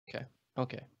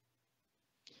Okay.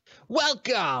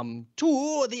 Welcome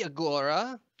to the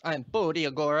Agora. I'm Bodhi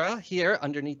Agora here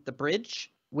underneath the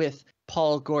bridge with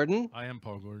Paul Gordon. I am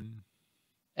Paul Gordon.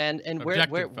 And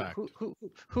Objective fact.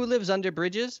 who lives under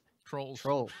bridges? Trolls.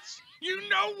 Trolls. You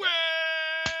know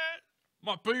it!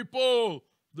 My people!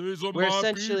 These are We're my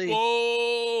essentially-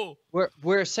 people!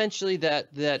 We're essentially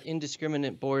that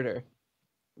indiscriminate border.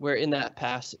 We're in that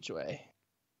passageway.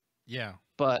 Yeah.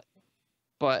 But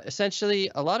essentially,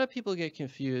 a lot of people get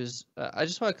confused. I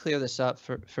just want to clear this up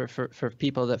for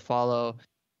people that follow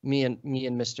me and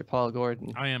Mr. Paul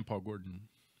Gordon. I am Paul Gordon.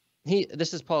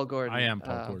 This is Paul Gordon. I am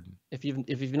Paul Gordon. If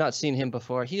you've not seen him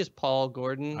before, he is Paul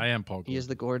Gordon. I am Paul Gordon. He is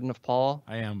the Gordon of Paul.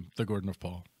 I am the Gordon of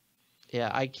Paul. Yeah,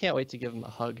 I can't wait to give him a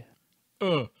hug.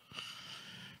 Oh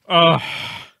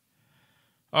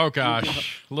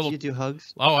gosh. Do you do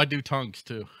hugs? Oh, I do tongues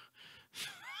too.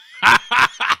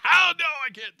 Oh no,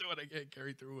 I can't do it. I can't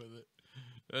carry through with it.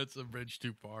 That's a bridge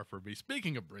too far for me.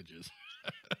 Speaking of bridges.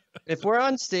 If we're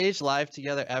on stage live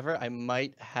together ever, I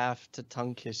might have to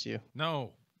tongue kiss you.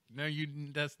 No,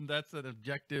 that's an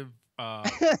objective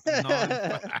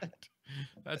non-fact.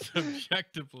 That's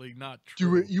objectively not true.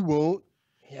 Do it, you won't.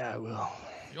 Yeah, I will.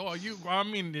 Oh, I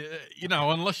mean,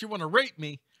 unless you want to rape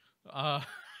me,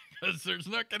 because there's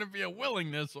not going to be a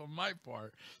willingness on my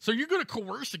part. So you're going to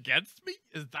coerce against me?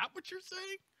 Is that what you're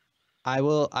saying? I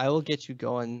will get you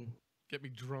going. Get me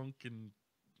drunk and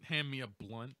hand me a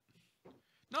blunt.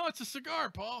 No, it's a cigar,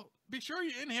 Paul. Be sure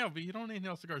you inhale, but you don't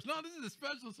inhale cigars. No, this is a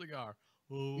special cigar.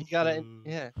 Oh, You gotta,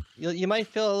 yeah. You might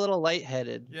feel a little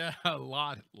lightheaded. Yeah, a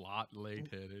lot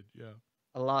lightheaded. Yeah.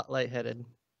 A lot lightheaded.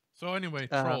 So anyway,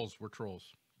 trolls. We're trolls.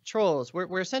 Trolls.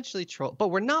 We're essentially trolls, but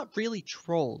we're not really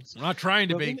trolls. We're not trying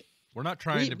to be. We're not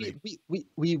trying to be.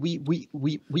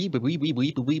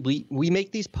 We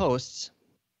make these posts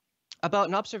about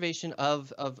an observation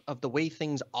of the way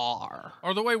things are,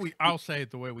 or the way I'll say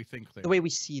it, the way we think things. The way we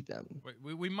see them.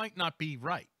 We might not be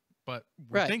right, but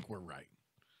we think we're right.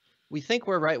 We think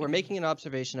we're right. We're making an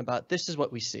observation about this is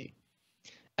what we see.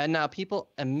 And now people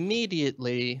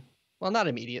immediately, well, not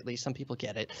immediately, some people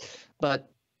get it,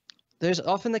 but there's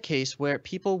often the case where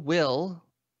people will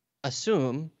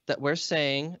assume that we're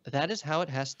saying that is how it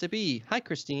has to be. Hi,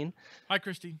 Christine. Hi,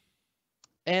 Christine.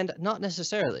 And not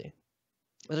necessarily.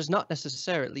 That is not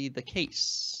necessarily the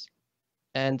case.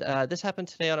 And this happened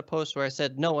today on a post where I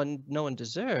said no one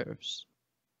deserves.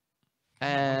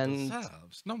 And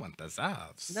no one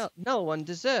deserves. No one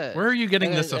deserves. Where are you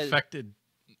getting this affected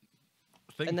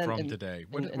thing from today?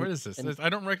 What is this? I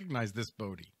don't recognize this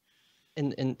Bodhi.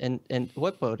 And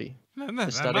what Bodhi? No one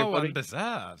deserves. No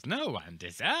one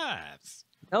deserves.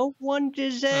 No one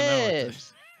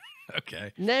deserves.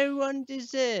 Okay. No one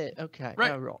deserves. Okay.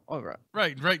 Right. All right.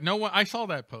 Right. No one. I saw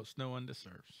that post. No one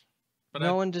deserves. But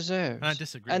no one deserves. I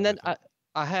disagree. And then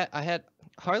I had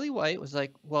Harley White was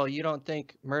like, "Well, you don't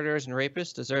think murderers and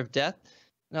rapists deserve death?"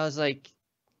 And I was like,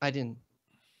 "I didn't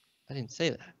say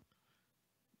that."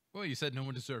 Well, you said no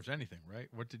one deserves anything, right?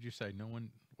 What did you say? No one.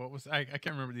 What was I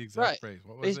can't remember the exact phrase.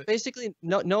 What was it? Basically,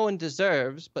 no one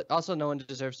deserves, but also no one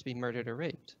deserves to be murdered or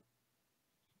raped.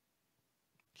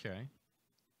 Okay.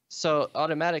 So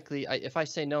automatically, if I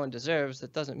say no one deserves,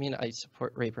 that doesn't mean I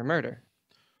support rape or murder.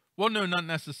 Well, no, not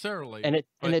necessarily. And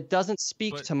it doesn't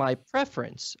speak to my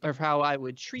preference of how I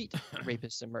would treat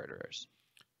rapists and murderers.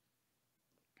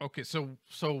 Okay, so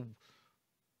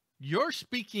you're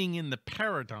speaking in the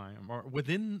paradigm or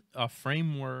within a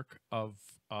framework of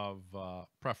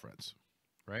preference,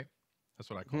 right? That's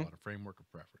what I call it, a framework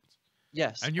of preference.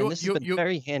 Yes, and this has been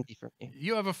very handy for me.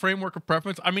 You have a framework of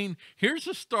preference? I mean, here's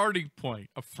a starting point,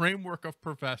 a framework of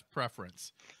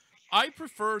preference. I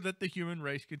prefer that the human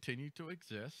race continue to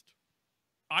exist.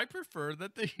 I prefer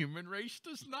that the human race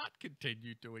does not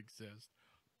continue to exist.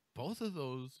 Both of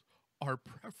those are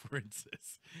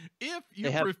preferences. If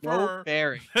you prefer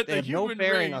that the human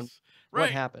race, on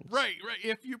what happens. Right.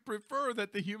 If you prefer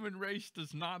that the human race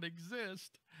does not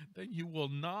exist, then you will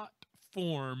not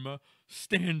form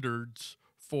standards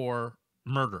for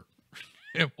murder.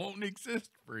 It won't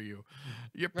exist for you.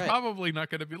 You're probably not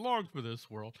going to belong for this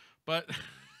world, but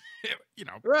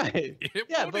right? It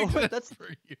won't exist for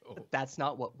you. That's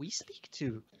not what we speak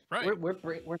to. Right.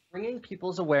 We're bringing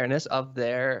people's awareness of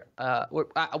their.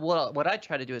 What I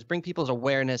try to do is bring people's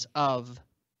awareness of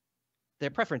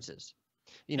their preferences.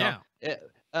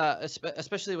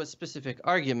 Especially with specific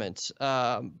arguments.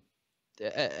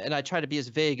 And I try to be as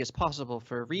vague as possible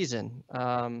for a reason,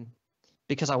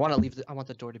 because I want to I want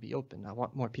the door to be open. I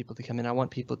want more people to come in. I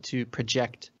want people to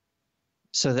project,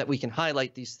 so that we can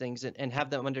highlight these things and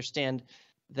have them understand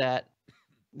that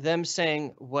them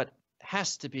saying what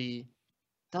has to be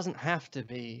doesn't have to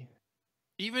be,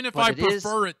 Even if But I it is,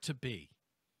 prefer it to be.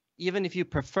 even if you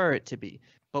prefer it to be.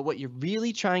 But what you're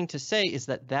really trying to say is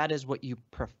that that is what you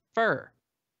prefer.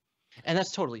 And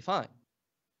that's totally fine.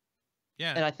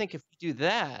 Yeah. And I think if we do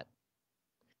that,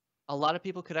 a lot of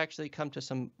people could actually come to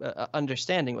some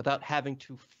understanding without having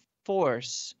to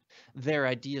force their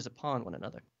ideas upon one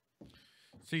another.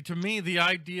 See, to me, the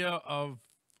idea of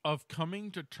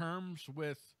coming to terms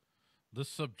with the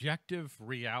subjective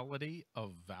reality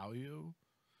of value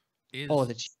is... Oh,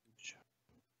 that's huge.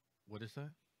 What is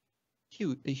that?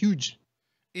 Huge.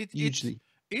 Hugely.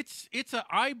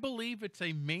 I believe it's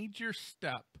a major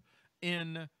step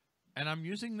in, and I'm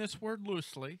using this word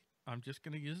loosely. I'm just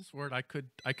going to use this word. I could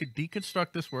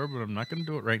deconstruct this word, but I'm not going to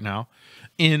do it right now.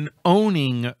 In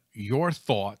owning your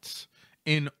thoughts,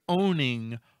 in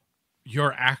owning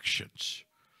your actions.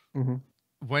 Mm-hmm.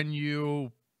 When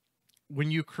you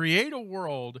create a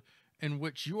world in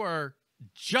which you are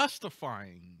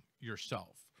justifying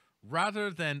yourself rather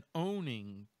than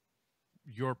owning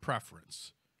your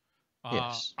preference,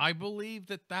 Yes. I believe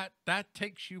that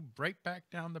takes you right back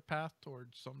down the path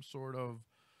towards some sort of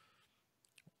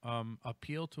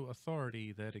appeal to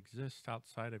authority that exists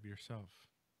outside of yourself.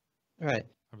 Right.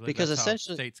 I believe Because that's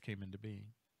essentially, how states came into being.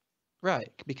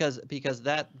 right. Because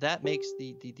that makes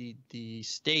the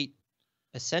state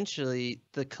essentially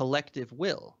the collective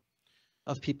will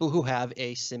of people who have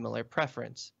a similar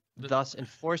preference, thus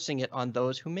enforcing it on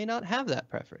those who may not have that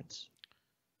preference.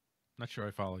 Not sure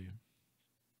I follow you.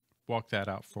 Walk that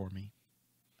out for me.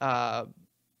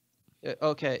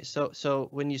 Okay, so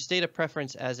when you state a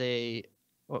preference as a,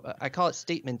 I call it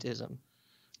statementism.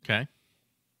 Okay.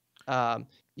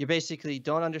 You basically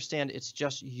don't understand it's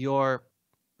just your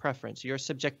preference, your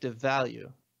subjective value.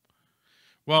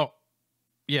 Well,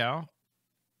 yeah.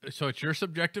 So it's your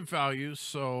subjective values.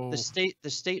 So the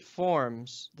state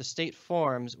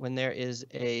forms when there is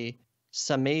a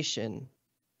summation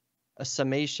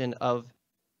of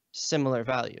similar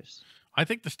values. I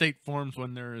think the state forms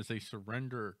when there is a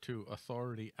surrender to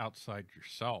authority outside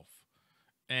yourself,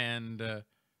 and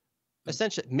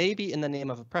essentially, maybe in the name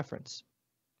of a preference.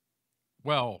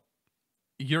 Well,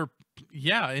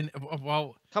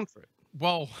 Comfort.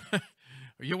 Well,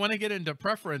 you want to get into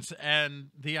preference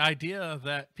and the idea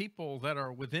that people that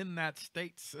are within that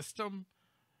state system,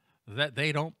 that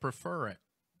they don't prefer it.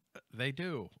 They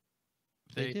do.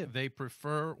 They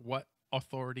prefer what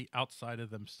authority outside of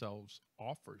themselves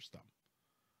offers them.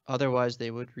 Otherwise,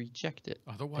 they would reject it.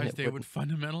 Otherwise, they would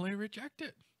fundamentally reject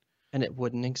it. And it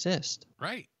wouldn't exist.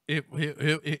 Right. It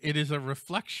is a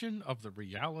reflection of the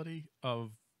reality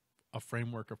of a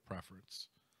framework of preference.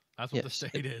 That's what the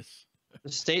state is.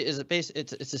 The state is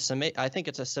it's a summation. I think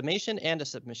it's a summation and a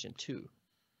submission too.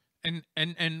 And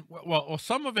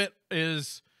some of it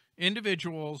is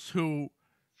individuals who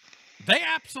they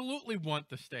absolutely want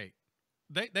the state.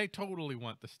 They totally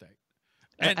want the state.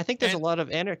 And I think there's a lot of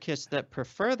anarchists that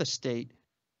prefer the state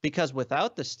because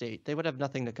without the state, they would have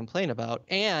nothing to complain about,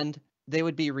 and they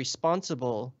would be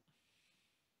responsible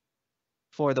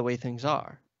for the way things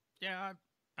are. Yeah,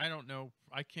 I don't know.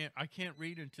 I can't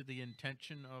read into the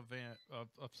intention of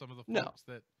some of the folks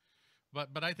that,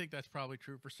 but I think that's probably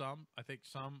true for some. I think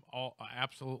some all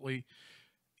absolutely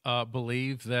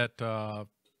believe that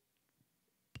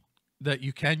that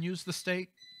you can use the state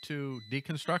to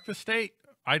deconstruct the state.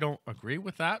 I don't agree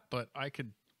with that, but I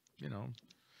could,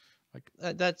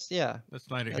 that's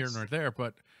neither here nor there.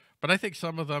 But I think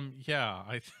some of them, you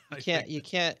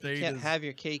can't have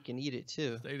your cake and eat it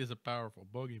too. State is a powerful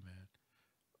boogeyman,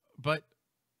 but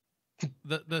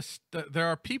there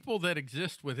are people that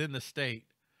exist within the state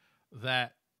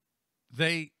that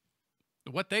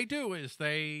what they do is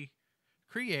they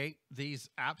create these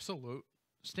absolute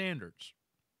standards.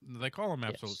 They call them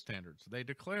absolute standards. They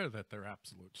declare that they're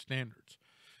absolute standards.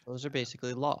 Those are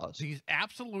basically laws. These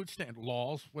absolute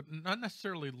laws, not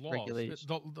necessarily laws. Regulations.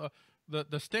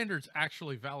 The standards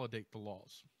actually validate the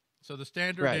laws. So the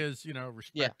standard is,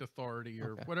 respect authority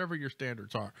or whatever your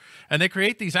standards are. And they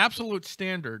create these absolute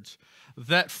standards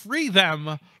that free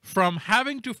them from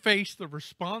having to face the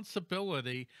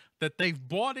responsibility that they've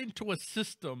bought into a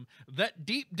system that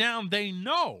deep down they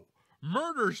know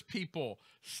murders people,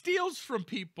 steals from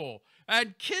people,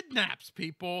 and kidnaps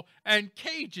people, and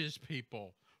cages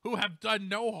people who have done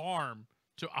no harm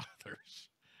to others.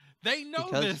 They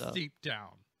know this deep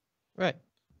down. Right.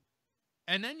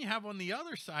 And then you have on the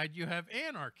other side, you have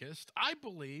anarchists. I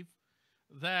believe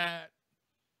that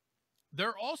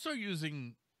they're also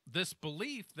using this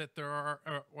belief that there are,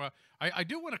 I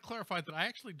do want to clarify that I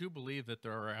actually do believe that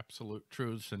there are absolute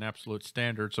truths and absolute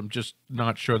standards. I'm just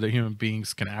not sure that human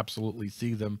beings can absolutely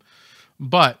see them.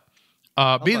 But Be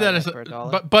buy that that as for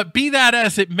 $1. but be that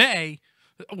as it may,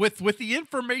 with the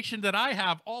information that I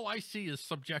have, all I see is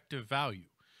subjective value.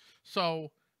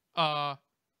 So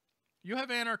you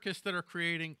have anarchists that are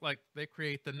creating, like, they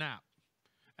create the nap.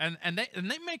 And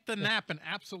they make the nap an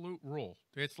absolute rule.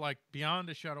 It's like beyond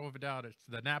a shadow of a doubt. It's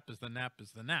the nap is the nap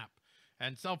is the nap.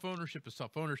 And self-ownership is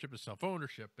self-ownership is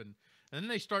self-ownership. And then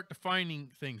they start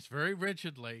defining things very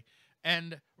rigidly.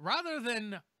 And rather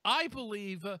than, I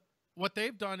believe, what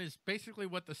they've done is basically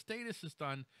what the status has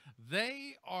done.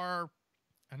 They are,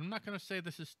 and I'm not going to say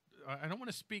this is, I don't want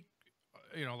to speak,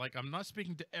 like, I'm not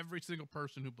speaking to every single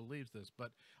person who believes this,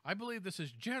 but I believe this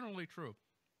is generally true,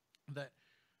 that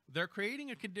they're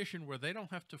creating a condition where they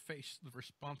don't have to face the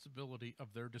responsibility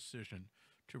of their decision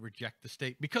to reject the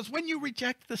state. Because when you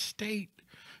reject the state,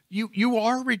 you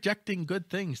are rejecting good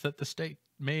things that the state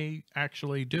may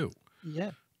actually do.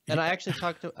 Yeah. And I actually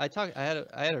I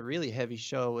had a really heavy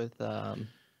show with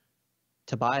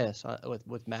Tobias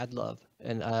with Mad Love.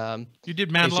 And you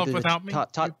did Mad Love without me?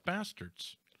 You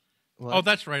bastards. What? Oh,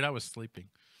 that's right. I was sleeping.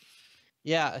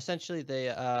 Yeah, essentially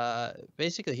they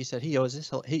basically he said he owes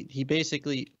this. He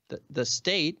basically the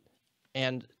state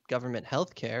and government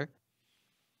health care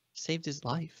saved his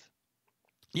life.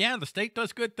 Yeah, the state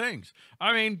does good things.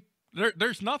 I mean,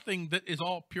 there's nothing that is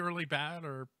all purely bad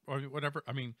or whatever.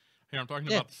 I mean, here I'm talking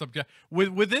about the subject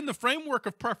within the framework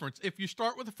of preference. If you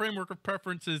start with the framework of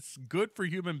preference, it's good for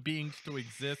human beings to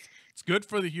exist. It's good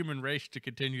for the human race to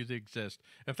continue to exist.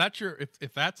 If that's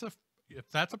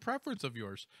a preference of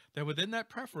yours, then within that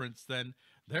preference, then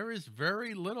there is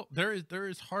very little, there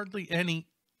is hardly any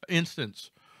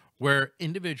instance where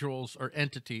individuals or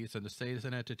entities, and the state is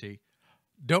an entity,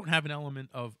 don't have an element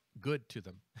of good to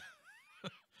them.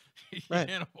 You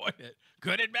can't avoid it.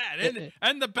 Good and bad,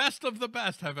 and the best of the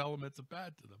best have elements of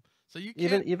bad to them. So you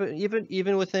can't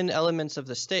even within elements of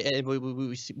the state,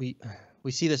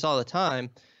 we see this all the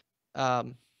time.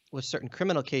 With certain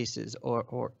criminal cases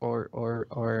or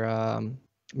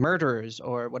murderers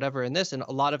or whatever in this, and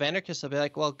a lot of anarchists will be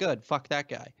like, well, good, fuck that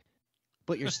guy.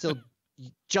 But you're still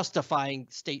justifying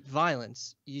state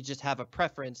violence. You just have a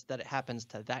preference that it happens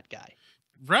to that guy.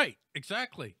 Right,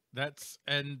 exactly. That's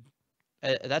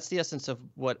the essence of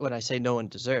what I say no one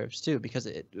deserves too, because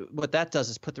what that does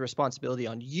is put the responsibility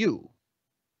on you.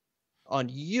 On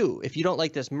you. If you don't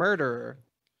like this murderer,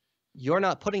 you're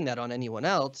not putting that on anyone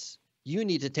else. You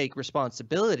need to take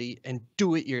responsibility and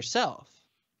do it yourself.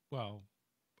 Well,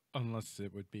 unless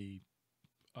it would be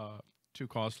too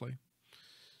costly.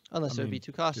 Unless it would be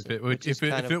too costly.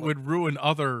 If it would ruin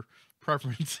other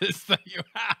preferences that you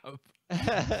have.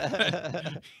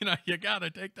 You got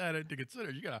to take that into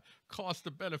consideration. You got a cost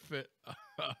to benefit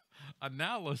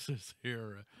analysis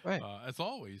here, right? As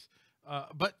always.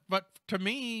 But to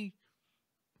me,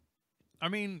 I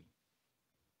mean,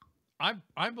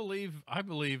 I believe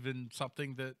in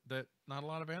something that not a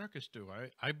lot of anarchists do.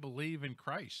 I believe in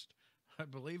Christ. I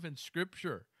believe in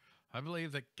Scripture. I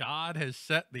believe that God has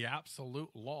set the absolute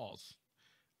laws,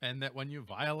 and that when you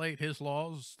violate His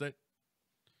laws, that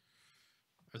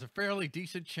there's a fairly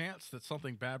decent chance that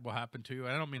something bad will happen to you.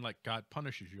 And I don't mean like God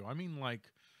punishes you. I mean like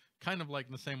kind of like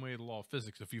in the same way the law of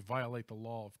physics. If you violate the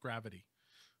law of gravity,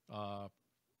 well,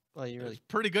 you there's really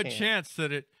a pretty good chance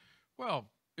that it. Well,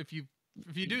 if you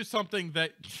do something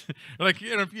that, like,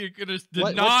 if you're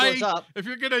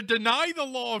gonna deny the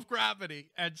law of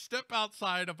gravity and step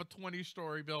outside of a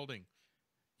 20-story building,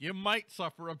 you might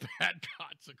suffer a bad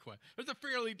consequence. There's a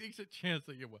fairly decent chance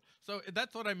that you will. So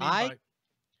that's what I mean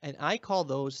And I call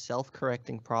those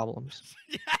self-correcting problems.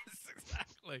 Yes,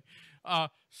 exactly.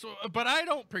 But I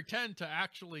don't pretend to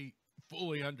actually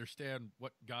fully understand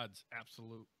what God's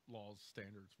absolute laws,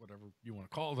 standards, whatever you want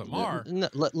to call them, are.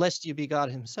 Lest you be God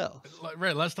Himself.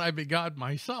 Right, lest I be God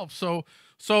myself. So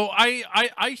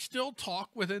I still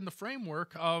talk within the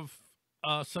framework of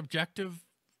subjective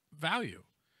value.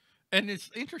 And it's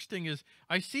interesting is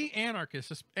I see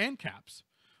anarchists, ANCAPs,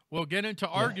 will get into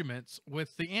arguments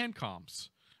with the ANCOMs.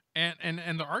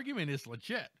 And the argument is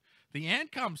legit. The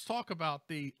ANCOMs talk about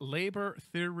the labor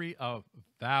theory of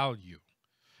value.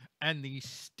 And the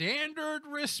standard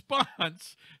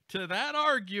response to that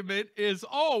argument is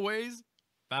always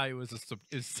value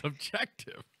is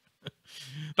subjective.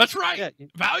 That's right. Yeah,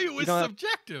 value is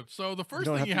subjective. So the first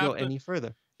thing you have to go any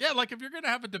further. Yeah, like if you're going to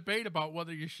have a debate about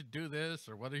whether you should do this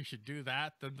or whether you should do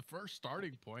that, then the first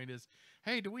starting point is,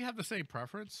 hey, do we have the same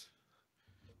preference?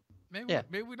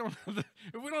 Maybe we don't have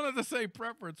if we don't have the same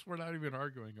preference, we're not even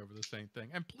arguing over the same thing.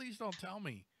 And please don't tell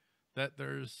me that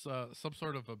there's some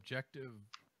sort of objective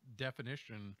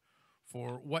definition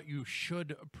for what you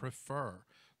should prefer.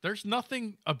 There's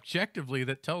nothing objectively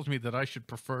that tells me that I should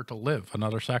prefer to live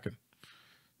another second.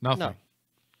 Nothing. No.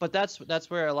 But that's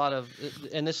where a lot of,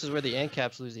 and this is where the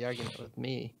ANCAPs lose the argument with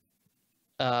me,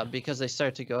 because they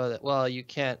start to go that, well, you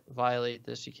can't violate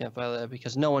this, you can't violate that,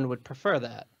 because no one would prefer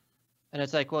that. And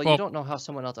it's like, well, you don't know how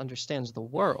someone else understands the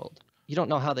world. You don't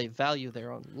know how they value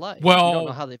their own life. Well, you don't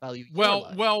know how they value your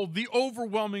life. Well, the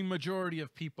overwhelming majority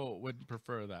of people would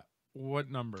prefer that.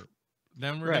 What number?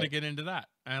 Then we're going to get into that.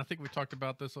 And I think we talked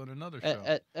about this on another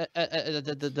show.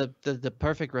 The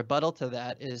perfect rebuttal to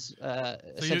that is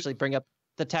essentially bring up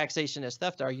the taxation as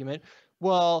theft argument.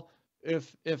 Well,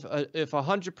 if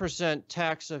 100%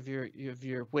 tax of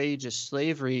your wage is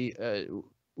slavery,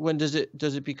 when does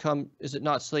it become? Is it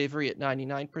not slavery at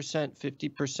 99%,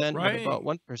 50%, right, what about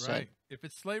 1%? Right. If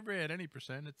it's slavery at any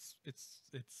percent, it's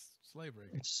slavery.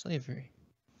 It's slavery.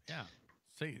 Yeah.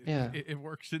 See, yeah. It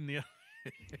works in the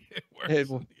it works the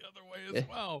other way as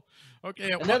well.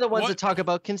 Okay. And they're the ones that talk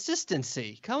about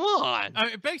consistency. Come on. I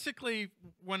mean, basically,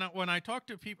 when I talk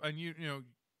to people, and you know,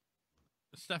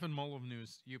 Stefan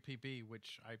Molyneux's UPB,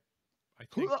 which I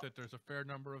think that there's a fair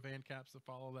number of ANCAPs that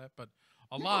follow that, but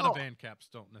a lot of ANCAPs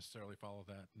don't necessarily follow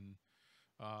that. And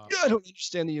I don't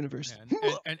understand the universe.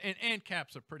 And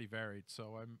ANCAPs are pretty varied.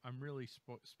 So I'm really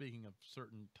speaking of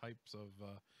certain types of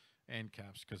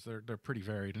ANCAPs because they're pretty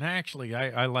varied. And actually,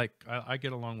 I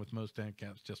get along with most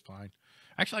ANCAPs just fine.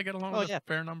 Actually, I get along with a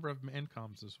fair number of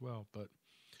ANCOMs as well. But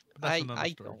that's another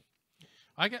story.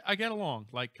 I get along.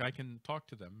 Like I can talk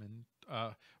to them, and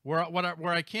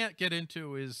where I can't get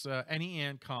into is any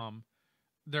ANCOM.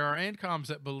 There are ANCOMs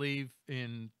that believe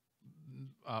in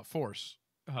force.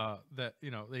 That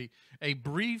a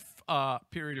brief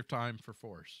period of time for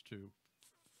force to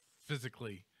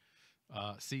physically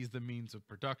seize the means of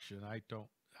production.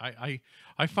 I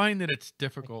find that it's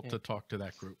difficult to talk to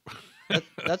that group.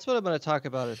 That's what I'm going to talk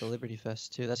about at the Liberty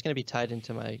Fest too. That's going to be tied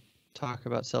into my talk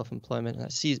about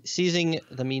self-employment, seizing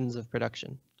the means of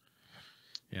production.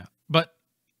 Yeah, but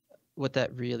what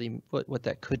that really, what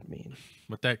that could mean.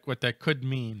 What that could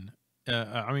mean.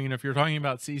 I mean, if you're talking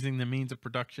about seizing the means of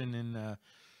production in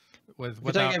if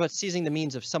you're talking about seizing the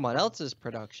means of someone else's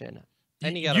production,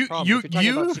 then you got a problem. If you're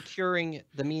talking about securing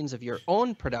the means of your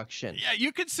own production. Yeah,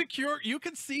 you can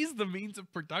seize the means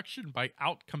of production by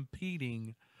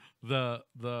outcompeting the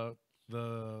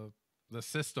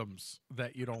systems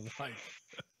that you don't like.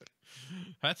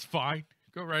 That's fine.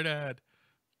 Go right ahead.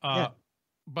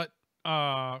 But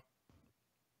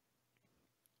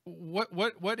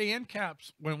what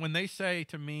ANCAPs when they say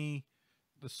to me,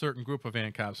 the certain group of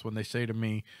ANCAPs, when they say to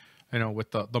me,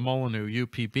 with the Molyneux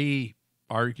UPB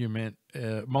argument,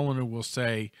 Molyneux will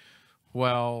say,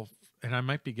 well, and I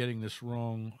might be getting this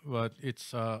wrong, but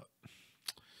it's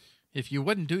if you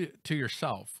wouldn't do it to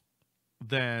yourself,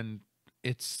 then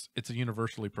it's a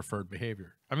universally preferred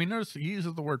behavior. I mean, notice he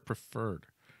uses the word preferred,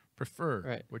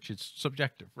 right, which is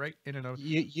subjective, right? In and of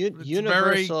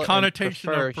universal very connotation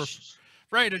of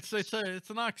right. It's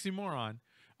an oxymoron.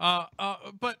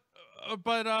 But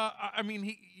I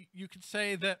mean, you could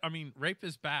say that. I mean, rape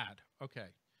is bad. Okay.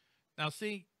 Now,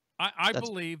 see, I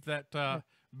believe that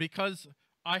because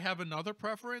I have another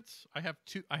preference. I've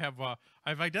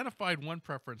identified one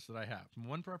preference that I have. And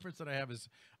one preference that I have is,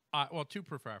 two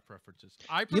preferences.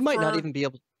 You might not even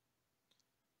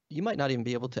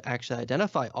be able to actually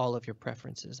identify all of your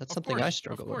preferences. That's something I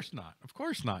struggle with. Of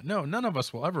course not. No, none of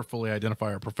us will ever fully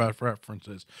identify our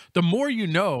preferences. The more you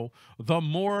know, the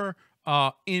more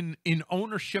in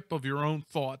ownership of your own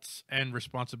thoughts and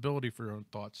responsibility for your own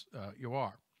thoughts you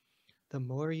are. The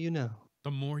more you know.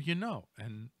 The more you know.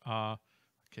 And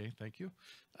okay, thank you.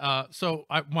 So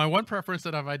my one preference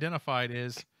that I've identified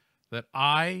is that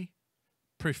I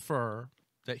prefer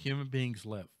that human beings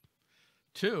live.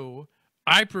 2,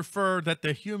 I prefer that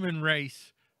the human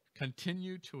race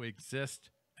continue to exist.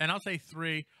 And I'll say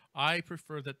 3, I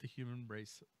prefer that the human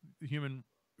race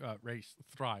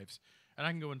thrives. And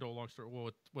I can go into a long story.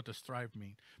 Well, what does thrive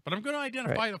mean? But I'm going to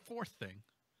identify the fourth thing.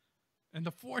 And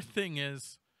the fourth thing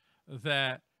is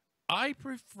that I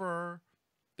prefer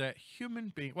that human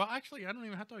beings, well, actually, I don't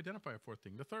even have to identify a fourth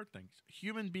thing. The third thing,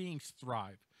 human beings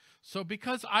thrive. So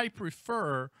because I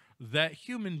prefer that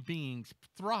human beings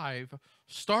thrive,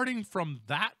 starting from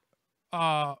that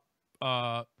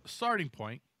starting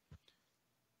point,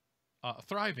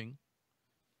 thriving,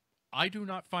 I do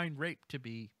not find rape to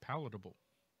be palatable.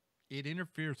 It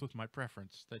interferes with my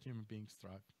preference that human beings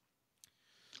thrive.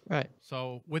 Right.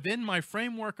 So within my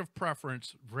framework of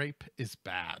preference, rape is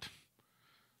bad.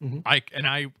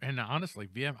 Mm-hmm. Honestly,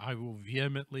 I will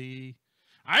vehemently.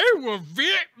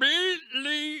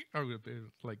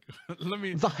 Like, let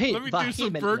me do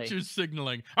some virtue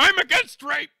signaling. I'm against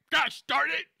rape. Gosh darn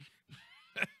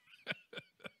it!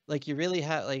 Like you really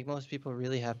have, like most people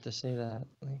really have to say that.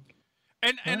 Like,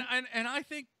 And huh? I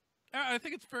think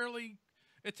it's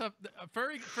a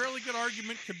fairly good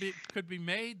argument could be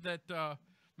made that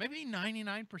maybe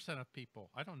 99% of people,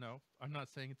 I don't know, I'm not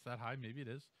saying it's that high, maybe it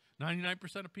is.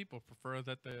 99% of people prefer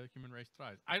that the human race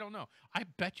thrives. I don't know. I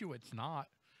bet you it's not.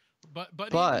 But even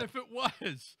But if it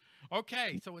was,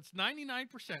 okay, so it's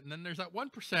 99%, and then there's that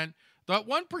 1%, that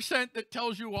 1% that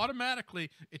tells you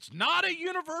automatically it's not a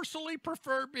universally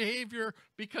preferred behavior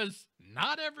because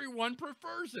not everyone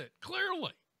prefers it.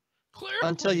 Clearly.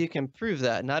 until you can prove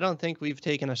that, and I don't think we've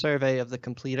taken a survey of the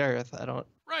complete Earth. I don't.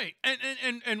 Right.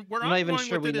 And where I'm not I'm even going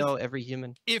sure with we it is, know every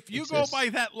human if you go exists. by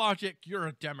that logic, you're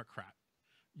a Democrat.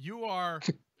 You are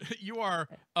you are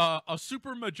a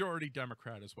super majority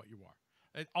Democrat is what you are.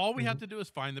 And all we have to do is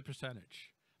find the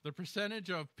percentage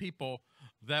of people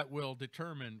that will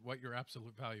determine what your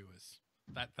absolute value is.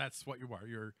 That's what you are.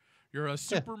 You're a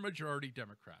super majority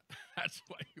Democrat. That's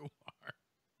what you are.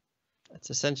 That's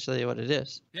essentially what it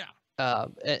is. Yeah.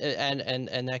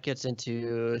 And that gets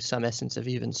into some essence of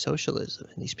even socialism.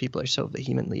 And these people are so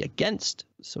vehemently against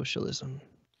socialism.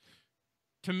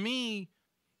 To me,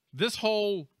 this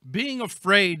whole being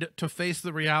afraid to face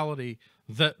the reality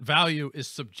that value is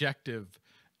subjective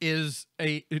is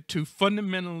to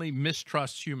fundamentally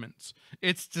mistrust humans.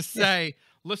 It's to say,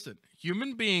 listen,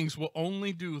 human beings will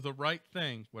only do the right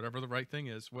thing, whatever the right thing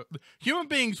is. Human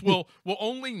beings will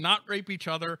only not rape each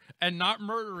other and not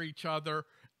murder each other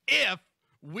if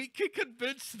we can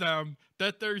convince them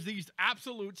that there's these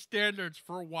absolute standards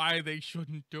for why they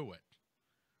shouldn't do it.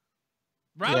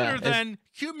 Rather than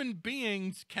human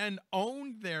beings can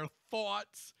own their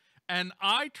thoughts, and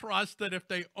I trust that if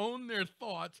they own their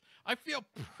thoughts, I feel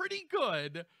pretty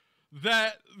good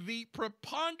that the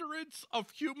preponderance of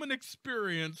human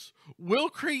experience will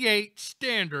create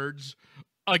standards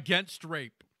against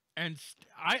rape. And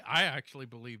I actually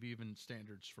believe even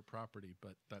standards for property,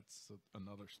 but that's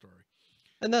another story.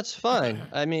 And that's fine.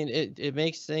 I mean, it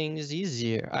makes things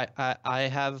easier. I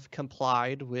have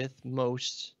complied with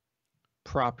most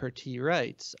property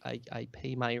rights. I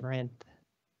pay my rent.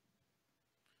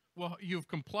 Well, you've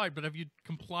complied, but have you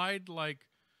complied like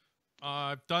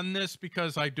I've done this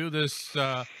because I do this?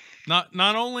 Not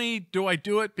only do I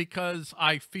do it because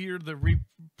I fear the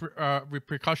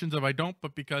repercussions if I don't,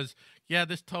 but because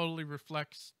this totally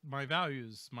reflects my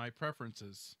values, my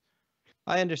preferences.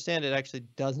 I understand it actually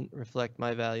doesn't reflect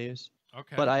my values.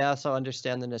 Okay. But I also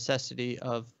understand the necessity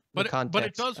of the context. But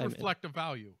it does reflect a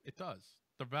value. It does.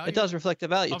 The value. It does reflect a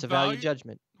value. It's a value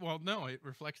judgment. Well, no, it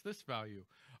reflects this value.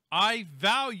 I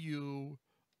value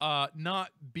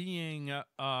not being.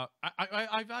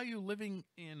 I value living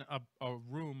in a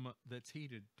room that's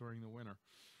heated during the winter.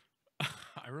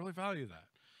 I really value that.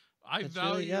 I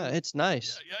value. Really, it's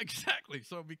nice. Yeah, exactly.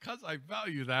 So because I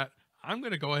value that, I'm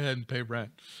going to go ahead and pay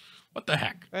rent. What the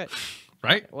heck? Right.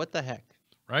 Right? What the heck?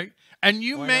 Right? And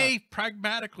you may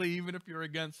pragmatically, even if you're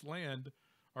against land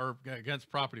or against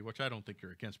property, which I don't think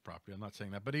you're against property. I'm not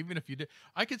saying that. But even if you did,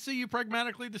 I could see you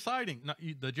pragmatically deciding, not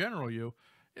you, the general you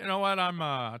know what, I'm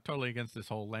totally against this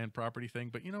whole land property thing.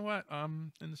 But you know what?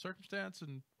 In the circumstance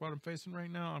and what I'm facing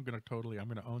right now, I'm going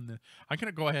to own this. I'm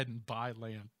going to go ahead and buy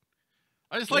land.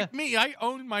 It's like me. I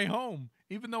own my home,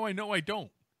 even though I know I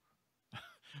don't.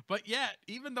 But yet,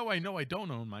 even though I know I don't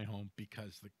own my home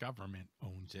because the government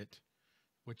owns it,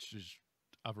 which is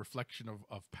a reflection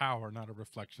of power, not a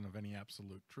reflection of any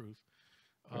absolute truth.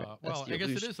 Right. Well, I guess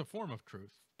it is a form of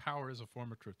truth. Power is a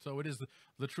form of truth. So it is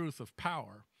the truth of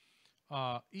power.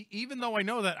 Even though I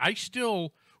know that, I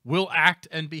still will act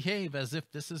and behave as if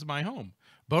this is my home.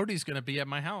 Bodhi's going to be at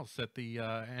my house at the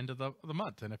end of the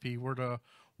month. And if he were to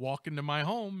walk into my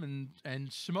home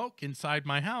and smoke inside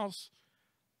my house,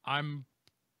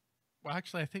 well,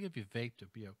 actually, I think if you vaped,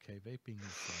 it'd be okay. Vaping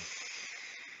is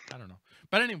I don't know.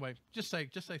 But anyway, just say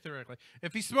theoretically,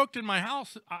 if he smoked in my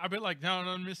house, I'd be like,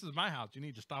 no, this is my house. You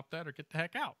need to stop that or get the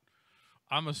heck out.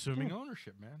 I'm assuming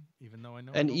ownership, man, even though I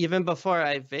know. And even before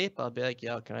I vape, I'll be like,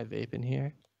 yo, can I vape in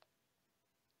here?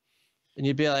 And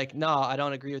you'd be like, no, I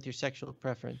don't agree with your sexual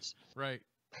preference. Right.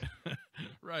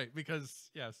 Right. Because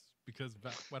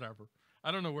whatever.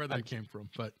 I don't know where that came from,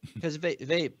 but. Because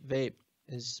vape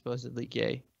is supposedly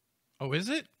gay. Oh, is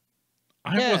it?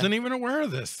 I wasn't even aware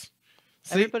of this.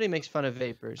 See, everybody makes fun of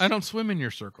vapors. I don't swim in your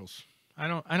circles. I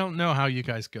don't know how you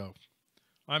guys go.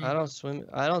 I don't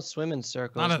swim in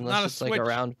circles unless it's like a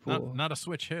round pool. Not a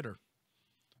switch hitter.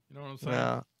 You know what I'm saying?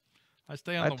 No. I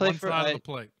stay on the one side of the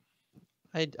plate.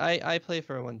 I play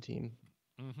for one team.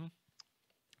 Mm-hmm.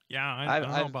 Yeah, I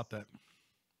don't know about that.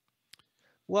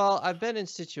 Well, I've been in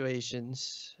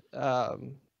situations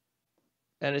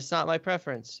and it's not my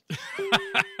preference.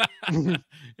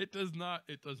 It does not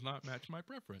match my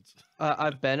preference.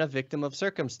 I've been a victim of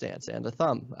circumstance and a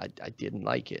thumb. I didn't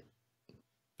like it.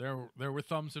 There were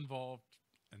thumbs involved,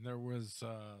 and there was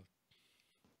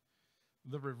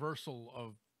the reversal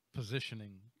of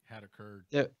positioning had occurred.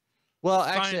 Yeah. Well,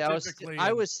 actually, I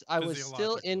was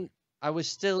still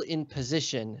in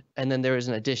position, and then there was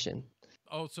an addition.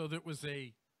 Oh, so there was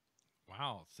a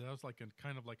wow. So that was like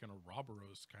kind of like an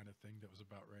Ouroboros kind of thing that was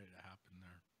about ready to happen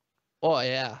there. Oh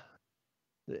yeah,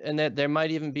 and there might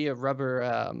even be a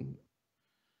rubber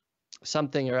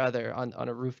something or other on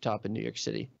a rooftop in New York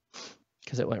City,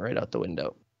 because it went right out the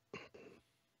window.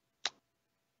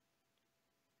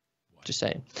 What? Just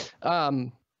saying.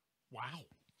 Wow.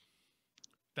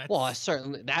 Well,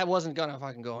 certainly that wasn't gonna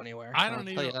fucking go anywhere.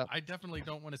 I definitely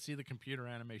don't want to see the computer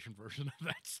animation version of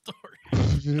that story.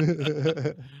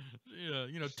 Yeah,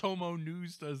 you know, Tomo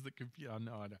News does the computer.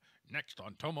 No, next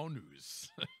on Tomo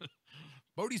News,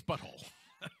 Bodhi's butthole.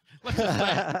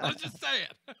 Let's just say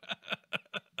it.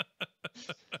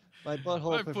 My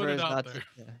butthole prefers not to.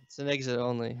 Yeah, it's an exit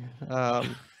only.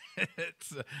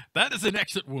 That is an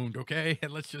exit wound, okay?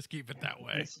 And let's just keep it that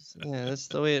way. That's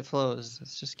the way it flows.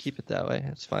 Let's just keep it that way.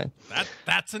 It's fine.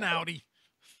 That's an outie.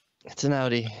 It's an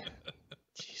outie.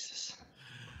 Jesus.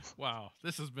 Wow,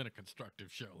 this has been a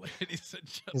constructive show, ladies and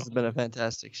gentlemen. This has been a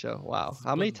fantastic show. Wow.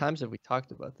 How many times have we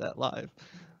talked about that live?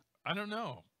 I don't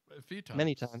know. A few times.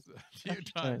 Many times. A few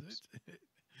times.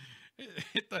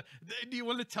 Do you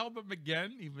want to tell them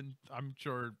again? Even I'm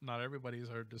sure not everybody's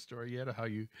heard the story yet of how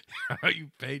you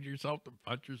paid yourself to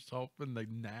punch yourself in the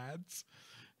nads.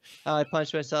 How I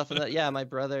punched myself in the my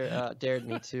brother dared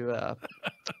me to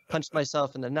punch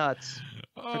myself in the nuts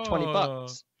for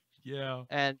 $20. Yeah.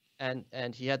 And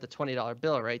he had the $20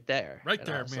 bill right there. Right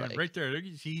there, man. Like, right there.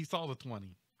 He saw the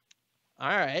 20.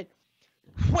 All right.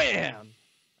 Wham!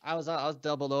 I was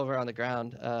doubled over on the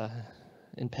ground.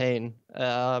 In pain,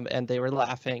 and they were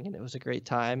laughing, and it was a great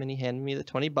time, and he handed me the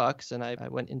 $20, and I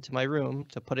went into my room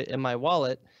to put it in my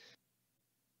wallet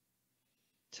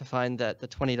to find that the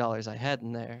 $20 I had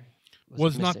in there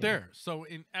was not there. So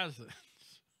in essence,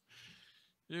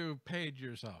 you paid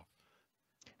yourself.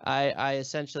 I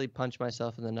essentially punched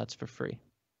myself in the nuts for free.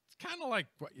 It's kind of like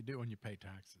what you do when you pay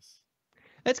taxes.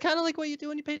 It's kind of like what you do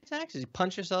when you pay taxes. You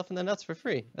punch yourself in the nuts for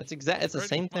free. It's the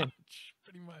same thing.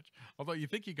 Pretty much. Although you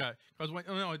think you got, because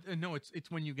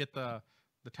it's when you get the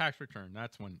tax return.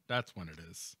 That's when it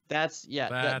is. That's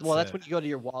when you go to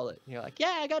your wallet. And you're like,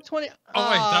 yeah, I got 20. Oh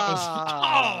wait, that was.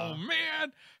 Oh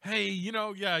man. Hey, you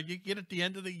get at the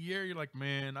end of the year, you're like,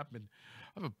 man, I've been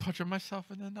punching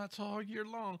myself in the nuts all year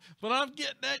long, but I'm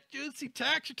getting that juicy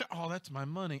tax return. Oh, that's my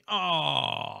money.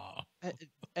 Oh.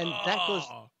 And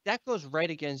that goes right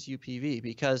against UPV,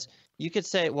 because you could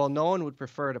say, well, no one would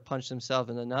prefer to punch themselves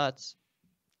in the nuts.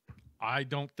 I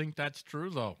don't think that's true,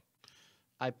 though.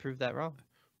 I proved that wrong.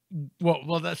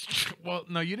 Well, that's true. Well,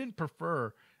 no, you didn't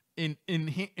prefer. Did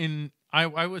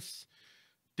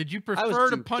you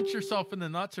prefer to punch yourself in the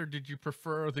nuts, or did you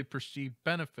prefer the perceived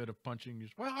benefit of punching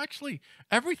yourself? Well, actually,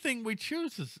 everything we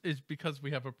choose is because we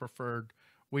have a preferred.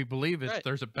 We believe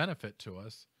there's a benefit to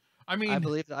us. I mean, I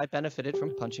believe that I benefited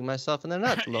from punching myself in the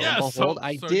nuts. Lo and behold,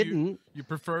 I didn't. You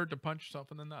preferred to punch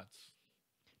yourself in the nuts.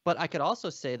 But I could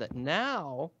also say that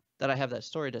now that I have that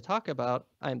story to talk about,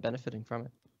 I'm benefiting from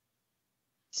it.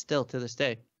 Still to this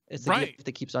day. It's the gift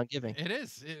that keeps on giving. It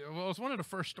is. It was one of the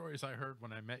first stories I heard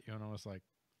when I met you, and I was like,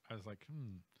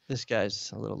 this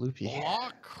guy's a little loopy.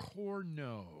 Block or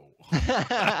no? It's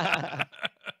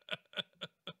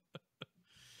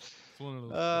one of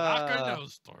those block or no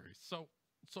stories.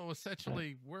 So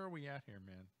essentially, where are we at here,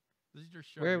 man? This is your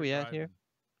show. Where are we at here?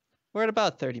 We're at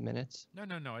about 30 minutes. No,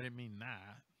 I didn't mean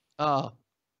that. Oh.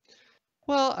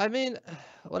 Well, I mean,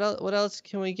 what else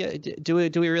can we get? Do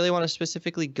we really want to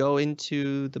specifically go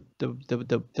into the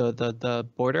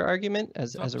border argument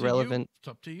as a relevant? It's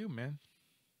up to you, man.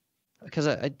 Because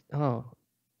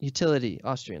utility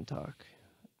Austrian talk,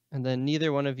 and then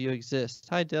neither one of you exists.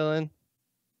 Hi, Dylan.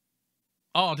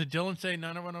 Oh, did Dylan say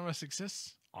none of one of us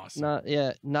exists? Awesome.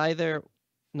 Neither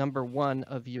number one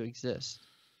of you exists,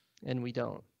 and we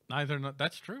don't.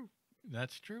 That's true.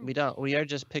 That's true. We don't. We are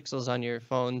just pixels on your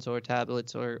phones or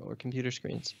tablets or computer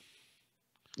screens.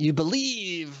 You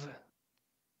believe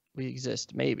we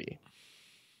exist, maybe.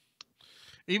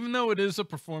 Even though it is a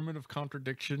performative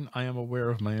contradiction, I am aware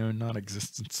of my own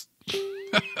non-existence.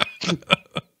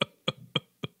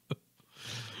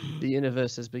 The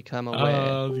universe has become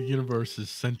aware. The universe is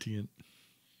sentient.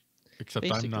 Except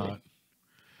basically. I'm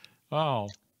not. Oh.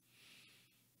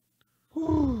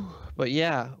 But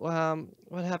yeah,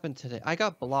 what happened today? I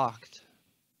got blocked.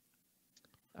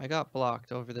 I got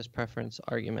blocked over this preference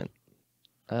argument.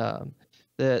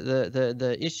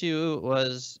 The issue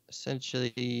was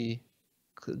essentially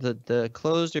the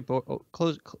closed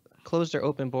or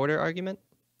open border argument.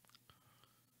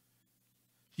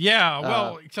 Yeah,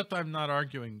 well, except I'm not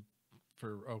arguing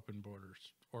for open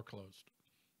borders or closed.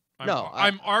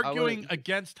 I'm arguing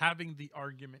against having the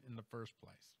argument in the first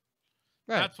place.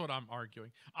 Right. That's what I'm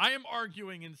arguing. I am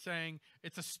arguing and saying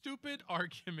it's a stupid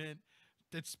argument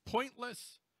that's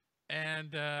pointless,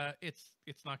 and it's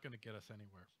not going to get us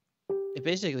anywhere. It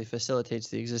basically facilitates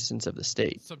the existence of the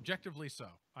state. Subjectively so.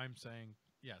 I'm saying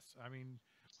yes. I mean,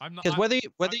 I'm not... Because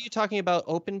whether you're talking about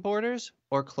open borders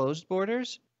or closed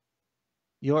borders,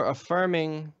 you're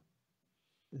affirming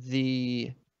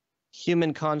the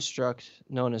human construct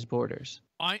known as borders.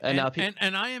 I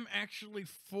am actually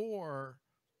for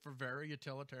very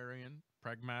utilitarian,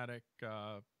 pragmatic,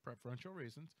 preferential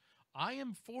reasons. I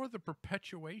am for the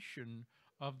perpetuation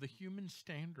of the human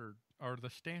standard, or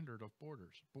the standard of border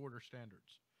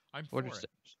standards. I'm for it.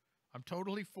 I'm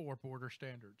totally for border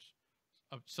standards,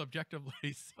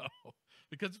 subjectively so,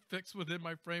 because it fits within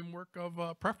my framework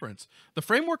of preference. The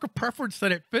framework of preference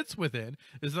that it fits within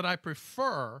is that I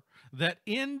prefer that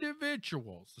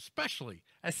individuals, especially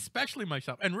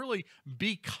myself, and really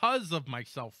because of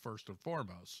myself first and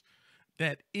foremost,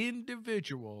 that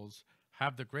individuals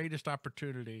have the greatest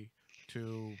opportunity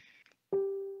to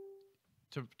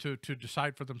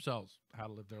decide for themselves how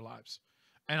to live their lives.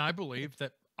 And I believe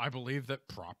that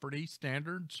property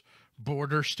standards,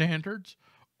 border standards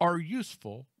are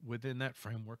useful within that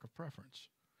framework of preference.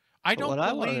 I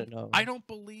don't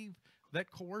believe that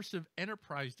coercive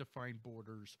enterprise defined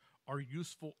borders are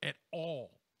useful at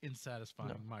all in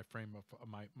satisfying my frame of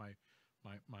my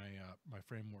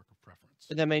framework of preference.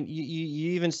 And I mean,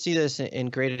 you even see this in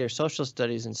greater social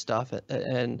studies and stuff,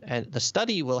 and the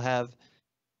study will have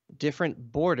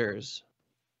different borders,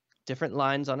 different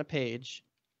lines on a page,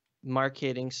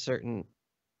 marking certain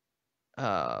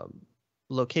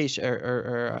location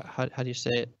or how do you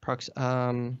say it?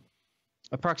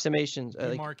 Approximations.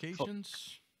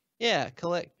 Demarcations.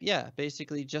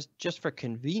 Basically just for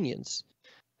convenience.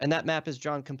 And that map is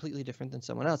drawn completely different than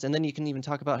someone else. And then you can even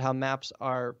talk about how maps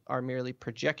are merely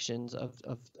projections of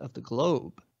the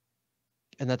globe,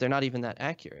 and that they're not even that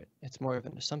accurate. It's more of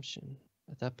an assumption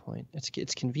at that point.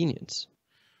 It's convenience.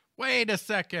 Wait a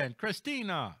second,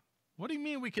 Christina. What do you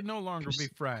mean we can no longer be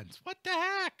friends? What the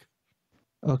heck?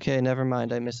 Okay, never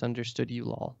mind. I misunderstood you,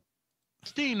 lol.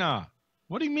 Christina,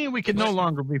 what do you mean we can no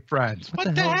longer be friends?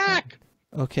 What the heck?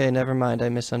 Okay, never mind. I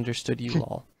misunderstood you,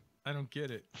 lol. I don't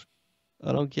get it.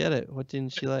 I don't get it. What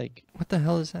didn't she like? What the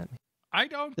hell does that mean? I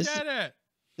don't get it.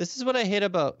 This is what I hate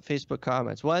about Facebook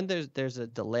comments. One, there's a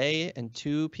delay, and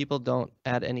two, people don't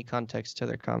add any context to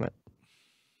their comment.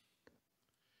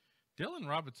 Dylan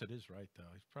Robertson is right,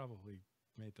 though. He's probably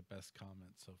made the best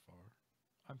comment so far.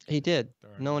 He did.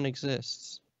 No one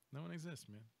exists. No one exists,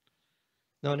 man.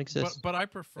 No one exists. But I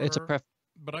prefer. It's a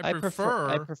But I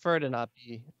prefer to not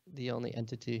be the only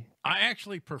entity. I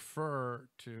actually prefer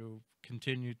to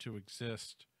continue to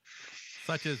exist,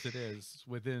 such as it is,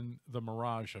 within the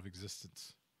mirage of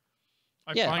existence.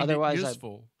 I find it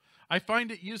useful. I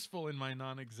find it useful in my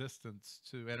non-existence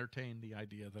to entertain the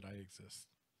idea that I exist.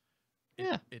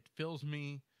 It fills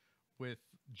me with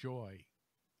joy,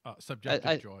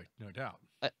 subjective joy, no doubt.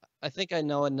 I think I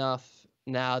know enough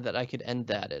now that I could end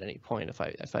that at any point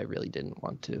if I really didn't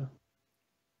want to.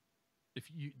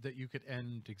 That you could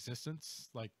end existence,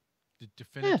 like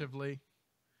definitively.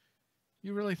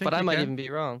 You really think? But I might even be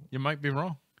wrong. You might be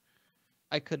wrong.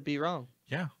 I could be wrong.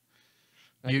 Yeah.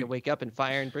 I could wake up in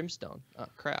fire and brimstone. Oh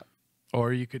crap.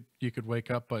 Or you could wake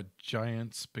up a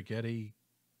giant spaghetti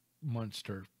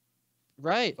monster.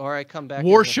 Right. Or I come back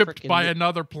worshipped by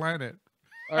another planet.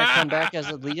 Or I come back as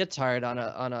a leotard on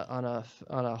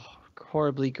a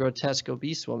horribly grotesque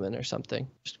obese woman or something.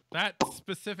 That's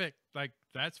specific. Like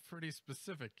that's pretty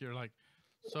specific. You're like,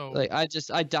 so like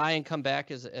I die and come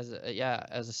back as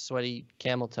a sweaty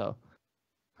camel toe.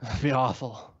 That'd be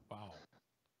awful. Wow.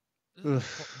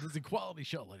 This is a quality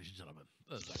show, ladies and gentlemen.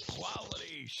 This is a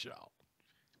quality show.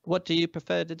 What do you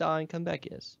prefer to die and come back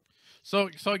as? So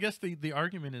I guess the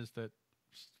argument is that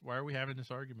why are we having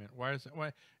this argument? Why is it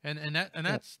why? And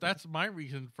that's my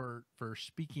reason for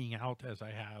speaking out as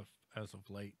I have as of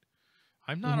late.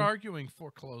 I'm not arguing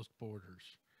for closed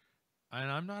borders,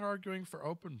 and I'm not arguing for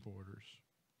open borders.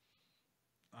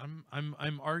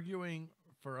 I'm arguing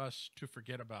for us to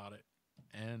forget about it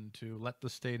and to let the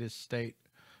status state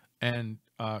and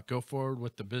go forward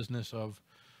with the business of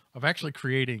actually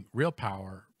creating real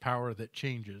power that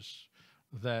changes,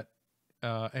 that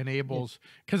enables,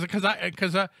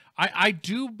 because I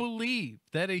do believe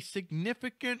that a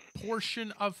significant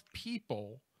portion of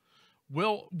people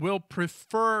will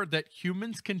prefer that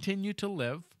humans continue to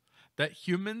live, that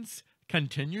humans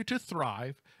continue to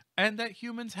thrive, and that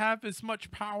humans have as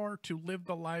much power to live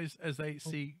the lives as they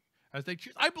see, as they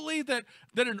choose. I believe that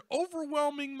an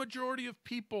overwhelming majority of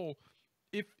people,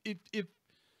 if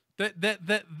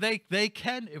they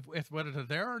can, if whether they're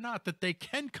there or not, that they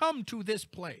can come to this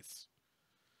place.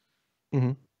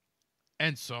 Mm-hmm.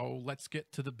 And so let's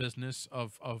get to the business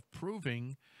of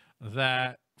proving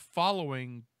that,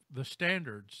 following the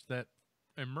standards that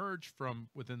emerge from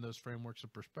within those frameworks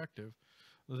of perspective,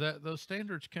 that those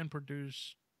standards can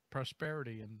produce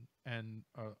prosperity and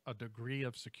a degree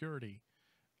of security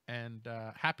and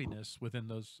happiness within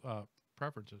those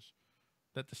preferences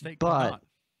that the state cannot.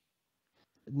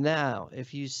 Now,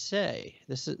 if you say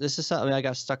this is something I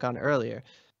got stuck on earlier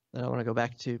that I want to go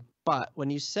back to. But when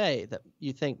you say that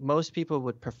you think most people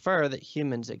would prefer that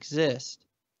humans exist,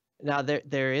 now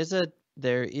there is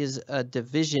a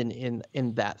division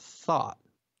in that thought.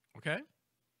 Okay.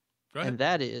 Go ahead. And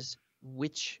that is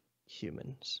which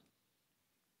humans.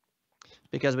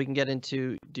 Because we can get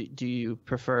into, do you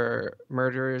prefer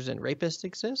murderers and rapists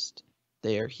exist?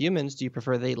 They are humans. Do you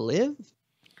prefer they live?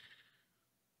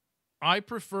 I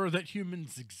prefer that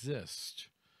humans exist,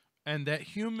 and that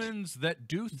humans that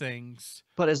do things.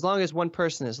 But as long as one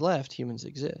person is left, humans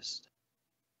exist.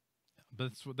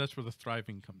 That's where the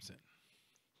thriving comes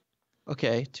in.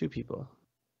 Okay, 2 people.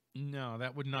 No,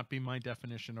 that would not be my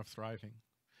definition of thriving.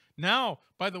 Now,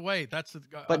 by the way, that's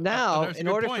but now, in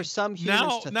order for some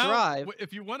humans to thrive,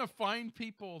 if you want to find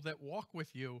people that walk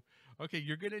with you, okay,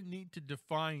 you're going to need to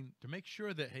define, to make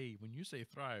sure that, hey, when you say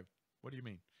thrive, what do you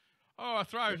mean? Oh, I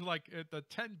thrive is like the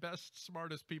 10 best,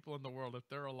 smartest people in the world. If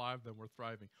they're alive, then we're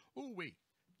thriving. Oh, wait.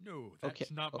 No,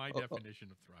 that's not my definition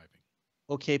of thriving.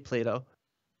 Okay, Plato.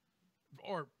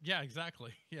 Or, yeah,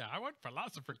 exactly. Yeah, I want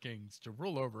philosopher kings to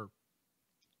rule over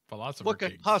philosopher What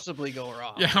kings. could possibly go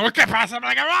wrong? Yeah, what could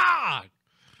possibly go wrong?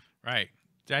 Right.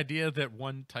 The idea that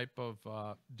one type of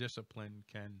discipline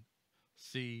can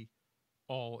see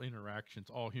all interactions,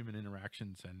 all human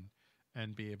interactions,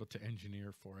 and be able to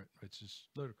engineer for it, which is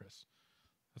ludicrous.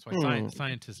 That's why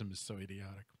scientism is so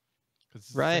idiotic, because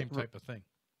it's the same type of thing.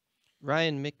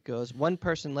 Ryan Mick goes, one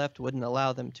person left wouldn't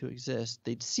allow them to exist.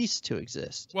 They'd cease to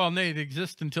exist. Well, they'd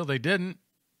exist until they didn't.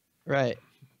 Right.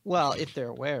 Well, if they're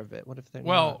aware of it. What if they're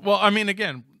not? Well, I mean,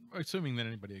 again, assuming that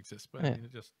anybody exists. But I mean,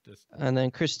 it just... And then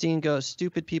Christine goes,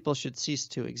 stupid people should cease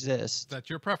to exist. That's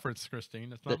your preference,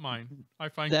 Christine. It's not mine. I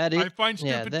find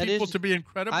stupid people to be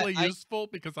incredibly useful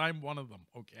because I'm one of them,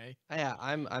 okay? Yeah,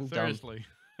 I'm Seriously.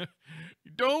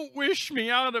 Don't wish me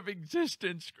out of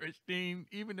existence, Christine,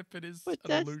 even if it is an illusion.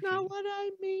 But that's not what I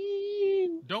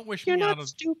mean. Don't wish me out of... You're not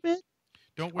stupid.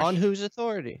 Don't wish... On whose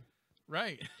authority?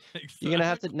 Right. Exactly. You're going to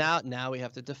have to... Now we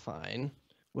have to define...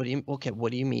 What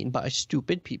do you mean by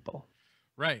stupid people?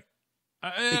 Right.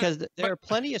 Because there are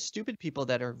plenty of stupid people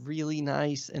that are really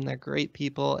nice and they're great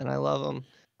people and I love them.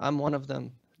 I'm one of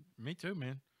them. Me too,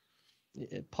 man.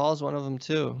 Paul's one of them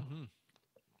too. Mm-hmm.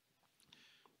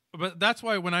 But that's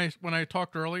why when I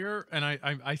talked earlier and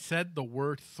I said the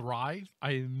word thrive,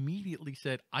 I immediately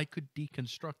said I could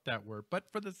deconstruct that word.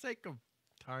 But for the sake of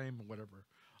time or whatever,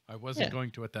 I wasn't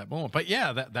going to at that moment. But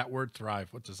yeah, that word thrive,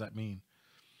 what does that mean?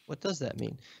 What does that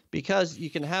mean? Because you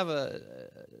can have a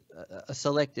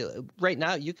selective... Right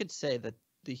now, you could say that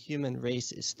the human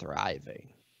race is thriving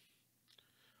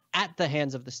at the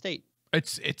hands of the state.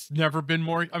 It's never been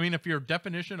more... I mean, if your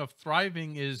definition of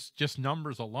thriving is just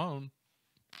numbers alone...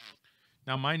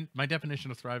 Now, my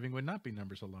definition of thriving would not be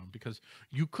numbers alone, because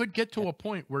you could get to a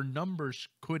point where numbers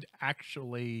could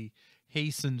actually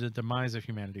hasten the demise of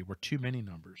humanity, where too many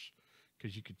numbers,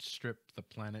 because you could strip the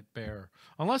planet bare.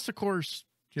 Unless, of course...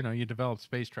 you develop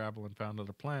space travel and found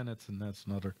other planets, and that's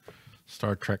another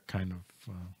Star Trek kind of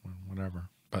whatever.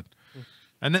 But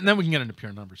and then we can get into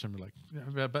pure numbers and be like,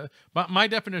 but my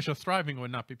definition of thriving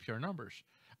would not be pure numbers,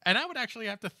 and I would actually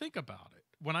have to think about it.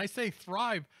 When I say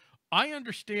thrive, I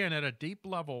understand at a deep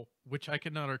level, which I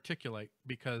cannot articulate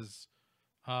because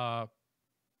there's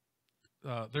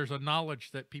a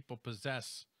knowledge that people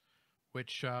possess,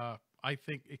 which I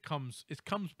think it comes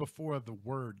before the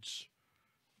words.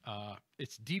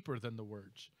 It's deeper than the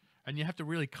words, and you have to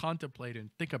really contemplate and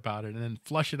think about it and then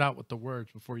flush it out with the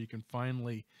words before you can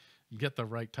finally get the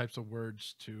right types of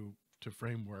words to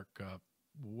framework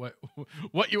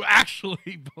what you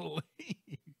actually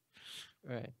believe.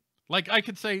 Right. Like I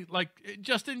could say, like,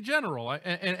 just in general,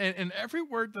 and every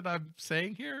word that I'm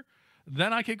saying here,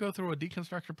 then I could go through a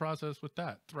deconstruction process with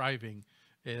that. Thriving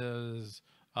is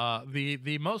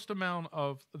the most amount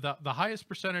of the highest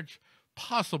percentage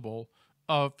possible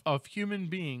of human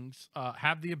beings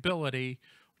have the ability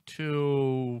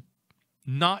to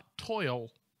not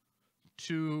toil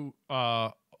too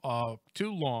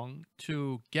long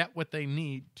to get what they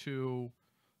need to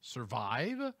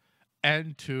survive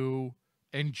and to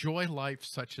enjoy life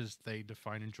such as they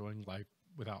define enjoying life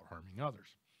without harming others.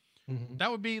 Mm-hmm.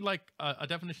 That would be like a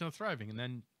definition of thriving, and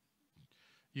then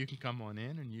you can come on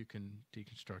in and you can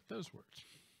deconstruct those words.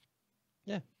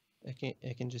 Yeah,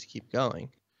 it can just keep going.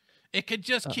 It could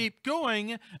just keep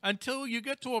going until you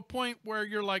get to a point where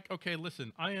you're like, okay,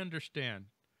 listen, I understand,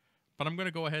 but I'm going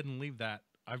to go ahead and leave that.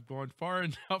 I've gone far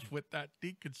enough with that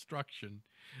deconstruction.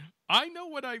 I know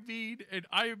what I mean, and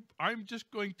I'm just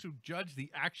going to judge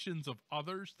the actions of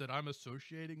others that I'm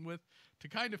associating with to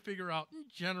kind of figure out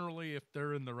generally if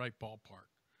they're in the right ballpark.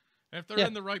 If they're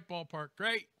in the right ballpark,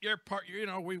 great. You're part. You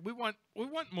know, we want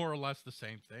more or less the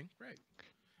same thing. Great.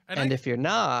 And if you're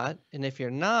not,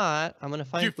 I'm gonna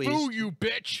find ways. Fool you,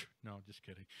 bitch! No, just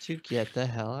kidding. To get the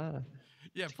hell out of it.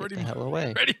 Yeah, pretty much. Hell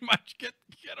away. Pretty much get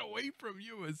away from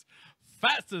you as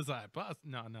fast as I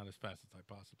possibly. No, not as fast as I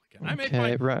possibly can. Okay, I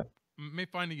may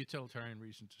find a utilitarian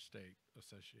reason to stay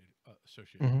associated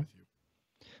with you.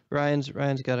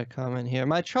 Ryan's got a comment here.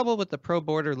 My trouble with the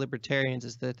pro-border libertarians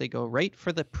is that they go right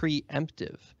for the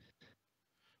preemptive.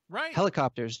 Right.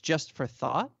 Helicopters just for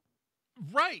thought.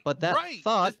 Right. But that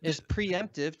thought is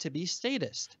preemptive to be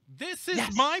statist. This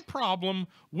is my problem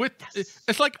with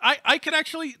it's like I could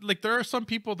actually, like, there are some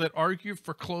people that argue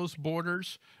for closed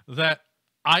borders that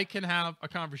I can have a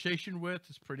conversation with.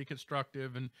 It's pretty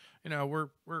constructive, and you know,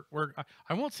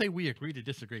 I won't say we agree to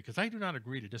disagree, because I do not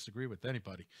agree to disagree with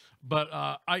anybody.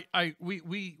 But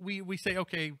we say,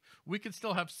 okay, we can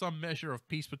still have some measure of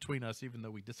peace between us, even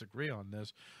though we disagree on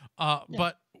this.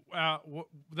 But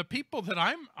the people that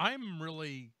I'm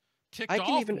really ticked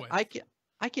off with,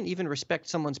 I can even respect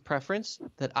someone's preference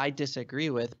that I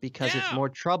disagree with, because it's more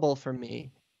trouble for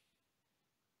me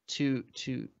to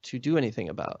do anything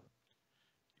about.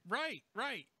 Right.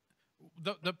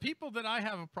 The people that I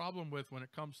have a problem with when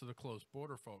it comes to the closed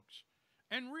border folks,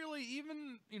 and really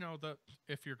even, you know,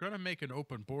 if you're going to make an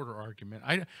open border argument,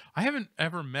 I haven't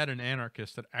ever met an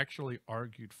anarchist that actually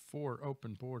argued for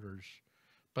open borders.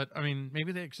 But I mean,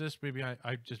 maybe they exist. Maybe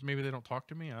maybe they don't talk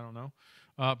to me. I don't know.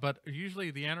 But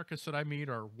usually the anarchists that I meet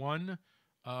are, one,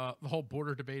 the whole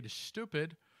border debate is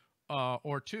stupid,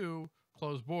 or two,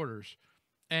 closed borders.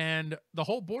 And the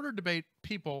whole border debate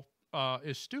people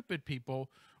is stupid people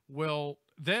will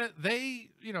they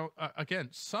you know, again,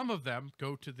 some of them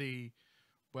go to the,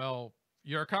 well,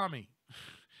 you're a commie,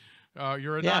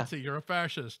 you're a Nazi, you're a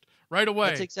fascist right away.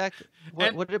 That's exactly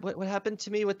what happened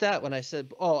to me with that when I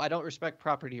said, oh, I don't respect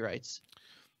property rights.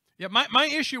 Yeah, my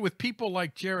issue with people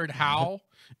like Jared Howe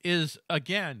is,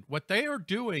 again, what they are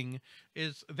doing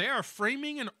is they are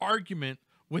framing an argument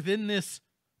within this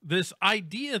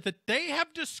idea that they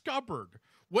have discovered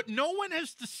what no one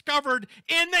has discovered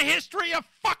in the history of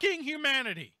fucking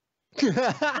humanity.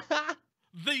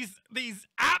 These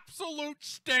absolute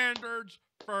standards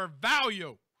for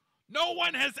value. No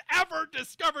one has ever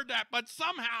discovered that, but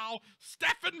somehow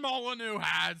Stefan Molyneux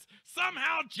has.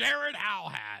 Somehow Jared Howe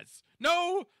has.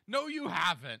 No, you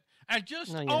haven't. And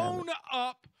just own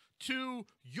up to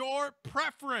your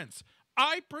preference.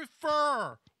 I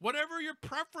prefer, whatever your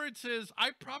preference is,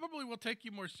 I probably will take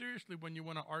you more seriously when you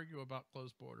want to argue about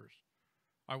closed borders.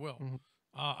 I will. Mm-hmm.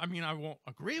 I mean, I won't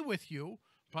agree with you,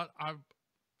 but I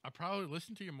probably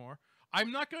listen to you more.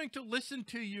 I'm not going to listen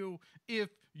to you if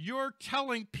you're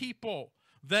telling people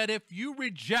that if you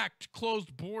reject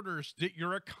closed borders that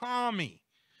you're a commie.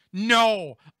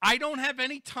 No, I don't have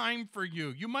any time for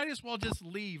you. You might as well just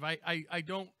leave. I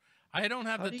don't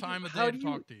have the time of day to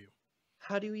talk to you.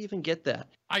 How do you even get that?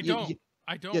 I don't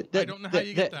know how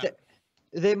you get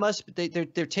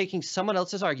that. They're taking someone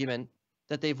else's argument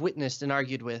that they've witnessed and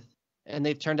argued with, and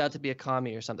they've turned out to be a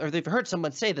commie or something, or they've heard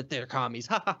someone say that they're commies,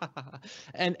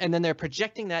 and then they're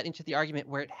projecting that into the argument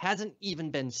where it hasn't even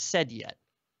been said yet.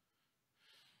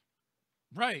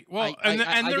 Right. Well,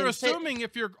 they're assuming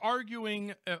if you're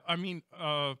arguing,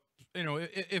 you know,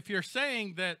 if you're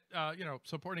saying that, you know,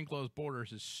 supporting closed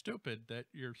borders is stupid, that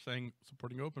you're saying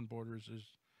supporting open borders is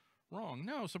wrong.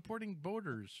 No, supporting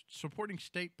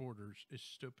state borders is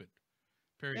stupid.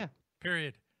 Period. Yeah.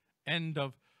 Period. End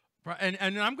of. And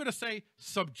I'm going to say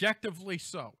subjectively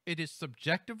so. It is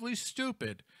subjectively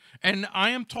stupid. And I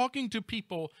am talking to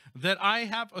people that I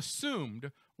have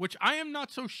assumed, which I am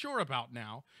not so sure about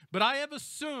now, but I have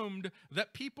assumed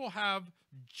that people have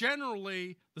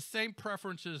generally the same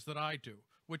preferences that I do,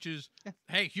 which is,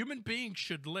 hey, human beings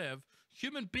should live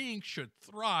Human beings should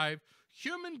thrive.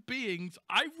 Human beings,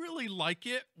 I really like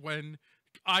it when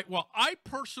I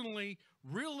personally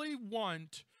really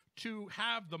want to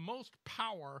have the most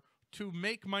power to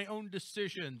make my own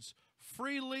decisions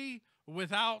freely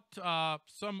without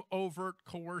some overt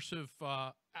coercive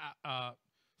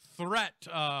threat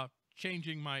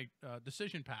changing my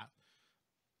decision path.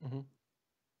 Mm-hmm.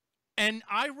 And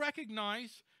I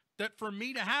recognize that for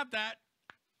me to have that,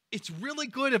 it's really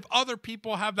good if other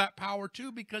people have that power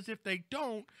too, because if they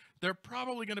don't, they're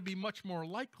probably going to be much more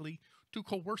likely to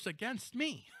coerce against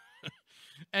me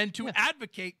and to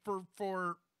advocate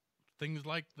for things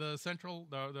like the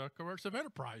coercive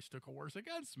enterprise to coerce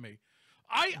against me.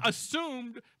 I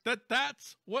assumed that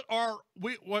that's what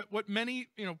many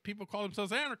people call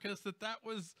themselves anarchists, that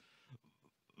was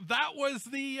the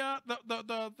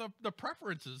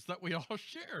preferences that we all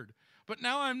shared. But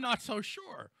now I'm not so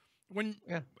sure.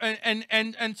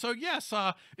 So yes,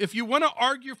 if you want to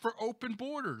argue for open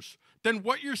borders, then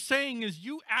what you're saying is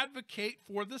you advocate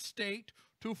for the state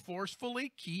to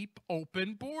forcefully keep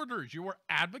open borders. You are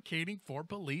advocating for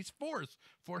police force,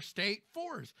 for state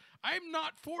force. I'm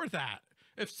not for that.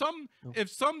 If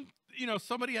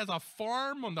somebody has a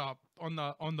farm on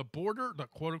the border, the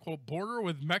quote unquote border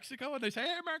with Mexico, and they say,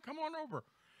 "Hey man, come on over,"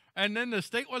 and then the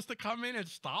state wants to come in and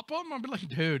stop them, I'm like,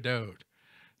 dude,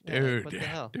 what the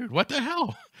hell? Dude, what the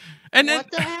hell? And then,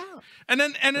 what the hell? And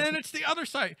then it's the other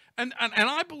side. And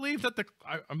I believe that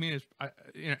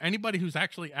anybody who's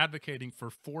actually advocating for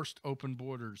forced open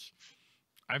borders,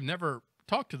 I've never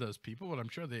talked to those people, but I'm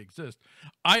sure they exist.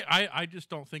 I just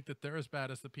don't think that they're as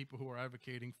bad as the people who are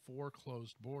advocating for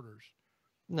closed borders.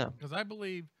 No. Because I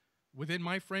believe within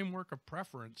my framework of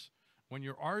preference, when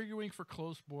you're arguing for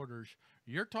closed borders,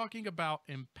 you're talking about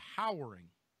empowering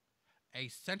a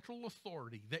central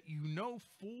authority that you know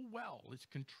full well is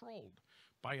controlled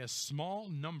by a small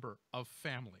number of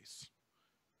families.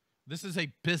 This is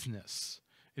a business.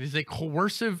 It is a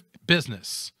coercive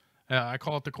business. I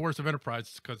call it the coercive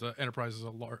enterprise because enterprise is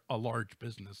a large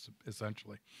business,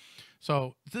 essentially.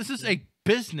 So this is a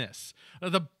business.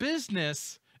 The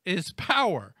business is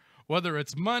power, whether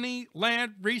it's money,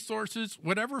 land, resources,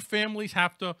 whatever families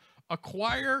have to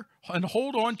acquire and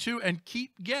hold on to and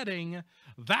keep getting.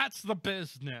 That's the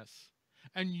business.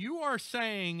 And you are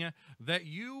saying that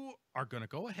you are going to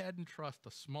go ahead and trust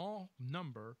a small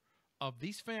number of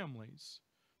these families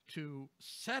to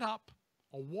set up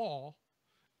a wall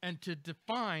and to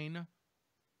define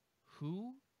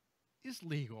who is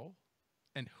legal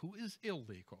and who is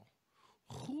illegal,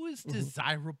 who is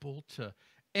desirable to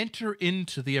enter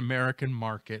into the American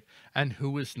market and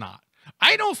who is not.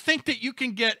 I don't think that you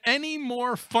can get any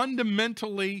more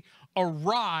fundamentally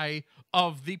awry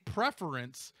of the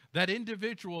preference that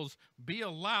individuals be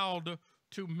allowed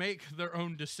to make their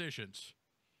own decisions.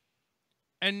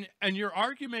 And your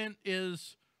argument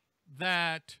is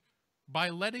that by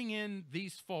letting in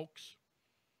these folks,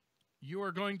 you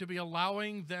are going to be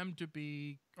allowing them to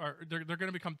be, or they're going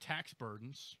to become tax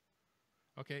burdens.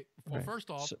 Okay. Well, right. First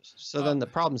off, so then the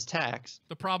problem's tax.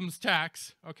 The problem's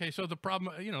tax. Okay. So the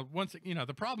problem,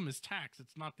 the problem is tax.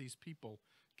 It's not these people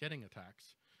getting a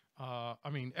tax.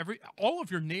 All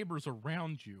of your neighbors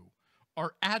around you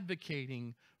are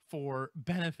advocating for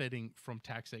benefiting from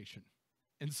taxation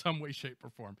in some way, shape, or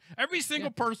form. Every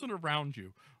single person around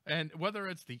you, and whether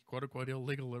it's the quote unquote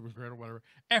illegal immigrant or whatever,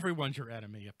 everyone's your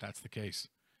enemy if that's the case.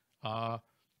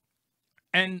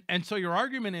 And so your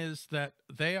argument is that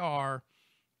they are,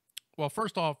 well,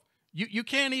 first off, you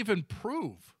can't even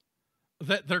prove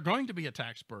that they're going to be a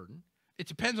tax burden. It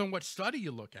depends on what study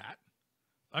you look at.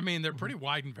 I mean, they're pretty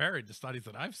wide and varied, the studies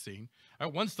that I've seen.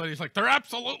 One study is like, they're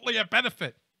absolutely a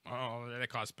benefit. Oh, they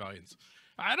cost billions.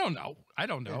 I don't know.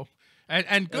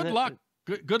 And good luck.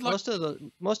 Good luck.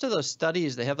 Most of those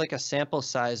studies, they have like a sample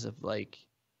size of like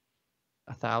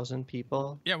 1,000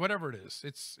 people. Yeah, whatever it is.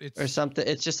 It's or something.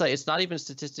 It's just like, it's not even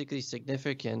statistically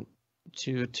significant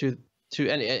to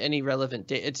any relevant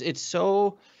data. It's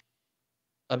so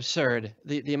absurd,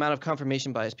 the amount of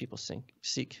confirmation bias people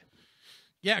seek.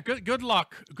 Yeah, good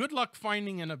luck. Good luck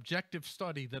finding an objective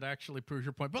study that actually proves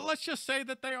your point. But let's just say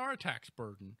that they are a tax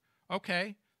burden.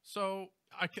 Okay, so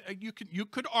you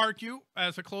could argue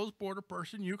as a closed border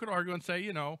person. You could argue and say,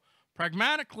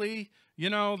 pragmatically,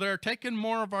 they're taking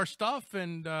more of our stuff,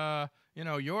 and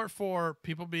you're for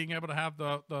people being able to have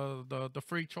the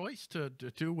free choice to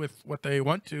do with what they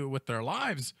want to with their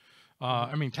lives.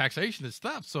 Taxation is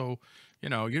theft, so you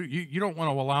don't want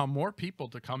to allow more people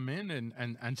to come in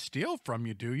and steal from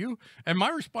you, do you? And my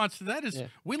response to that is,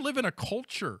 we live in a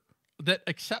culture that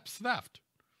accepts theft.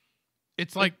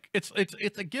 It's like it's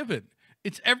a given.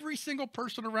 It's every single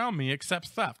person around me accepts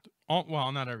theft.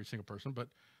 well, not every single person, but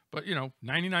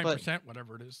 99%,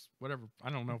 whatever it is, whatever. I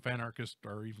don't know if anarchists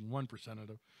are even 1% of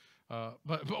them.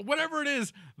 But whatever it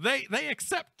is, they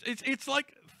accept. It's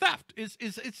like theft.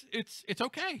 It's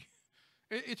okay.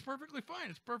 It's perfectly fine.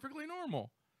 It's perfectly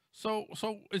normal. So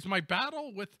is my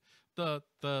battle with the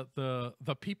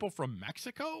people from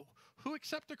Mexico who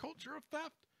accept a culture of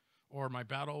theft, or my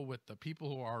battle with the people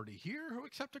who are already here who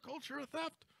accept a culture of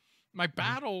theft? My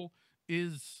battle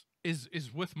is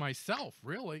with myself,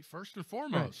 really, first and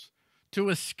foremost, to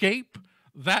escape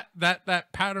that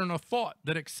pattern of thought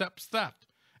that accepts theft,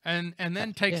 and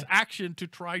then takes action to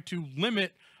try to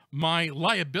limit my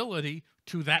liability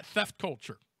to that theft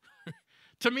culture.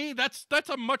 To me, that's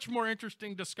a much more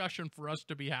interesting discussion for us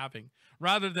to be having,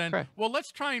 rather than, well,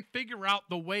 let's try and figure out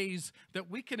the ways that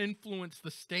we can influence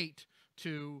the state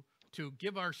to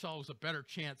give ourselves a better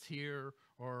chance here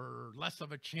or less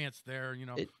of a chance there.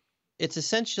 It's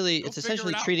essentially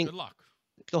treating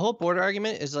the whole border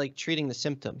argument is like treating the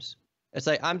symptoms. It's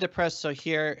like, I'm depressed, so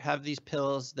here, have these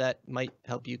pills that might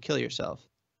help you kill yourself,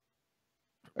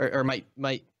 or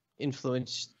might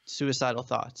influence suicidal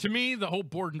thoughts. To me, the whole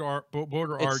border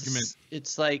argument,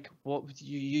 it's like, well,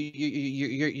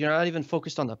 you're not even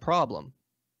focused on the problem.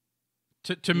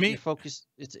 To me, you're focused.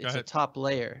 It's a top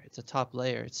layer. It's a top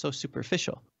layer. It's so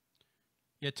superficial.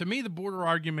 Yeah, to me, the border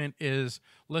argument is,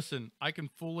 listen, I can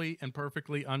fully and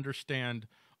perfectly understand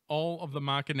all of the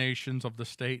machinations of the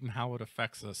state and how it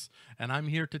affects us. And I'm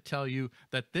here to tell you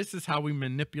that this is how we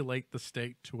manipulate the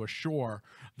state to assure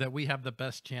that we have the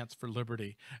best chance for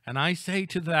liberty. And I say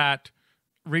to that,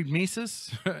 read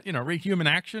Mises, read Human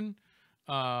Action,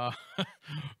 read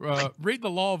the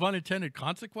Law of Unintended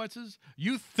Consequences.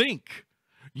 You think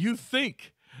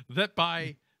that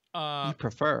by... you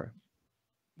prefer...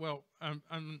 Well, I'm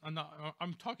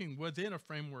talking within a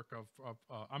framework of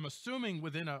I'm assuming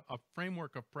within a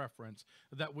framework of preference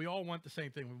that we all want the same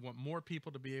thing. We want more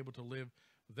people to be able to live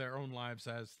their own lives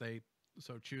as they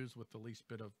so choose, with the least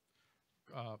bit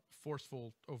of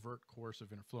forceful, overt,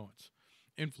 coercive influence.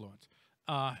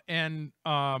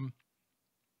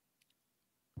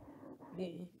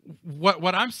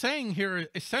 What I'm saying here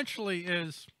essentially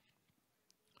is,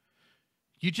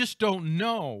 you just don't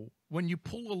know, when you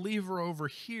pull a lever over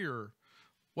here,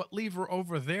 what lever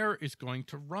over there is going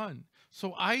to run.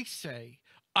 So I say,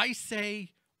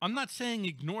 I'm not saying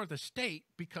ignore the state,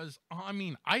 because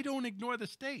I don't ignore the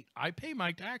state. I pay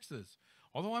my taxes.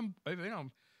 Although I'm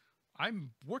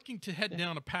working to head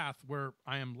down a path where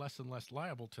I am less and less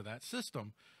liable to that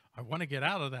system. I want to get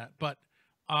out of that. But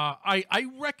I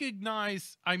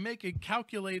recognize I make a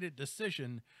calculated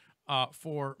decision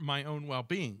for my own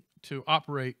well-being, to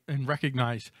operate and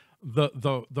recognize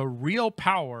the real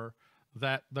power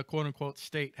that the quote-unquote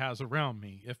state has around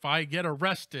me. If I get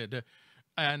arrested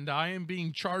and I am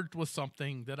being charged with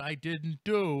something that I didn't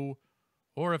do,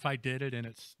 or if I did it and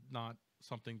it's not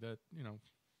something that,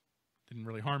 didn't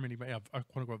really harm anybody, a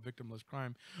quote-unquote victimless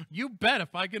crime, you bet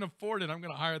if I can afford it, I'm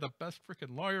going to hire the best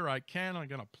freaking lawyer I can. I'm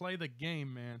going to play the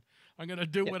game, man. I'm going to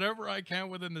do whatever I can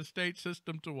within the state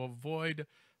system to avoid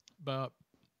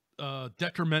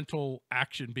detrimental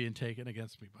action being taken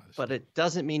against me by the state. But it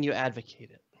doesn't mean you advocate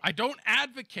it. I don't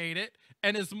advocate it,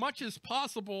 and as much as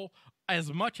possible, I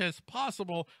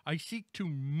seek to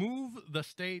move the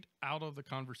state out of the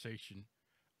conversation,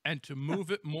 and to move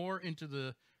it more into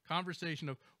the conversation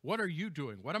of, what are you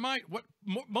doing? What am I?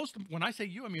 When I say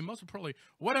you, I mean most importantly,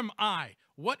 what am I?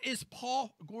 What is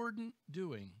Paul Gordon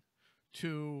doing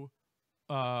to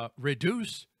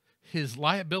reduce his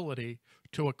liability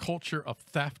to a culture of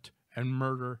theft and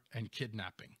murder and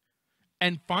kidnapping,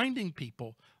 and finding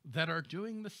people that are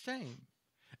doing the same?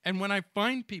 And when I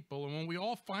find people, and when we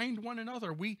all find one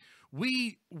another, we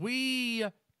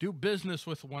do business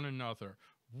with one another.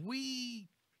 We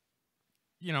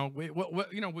get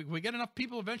enough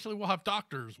people, eventually we'll have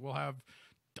doctors, we'll have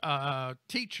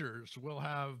teachers, we'll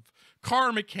have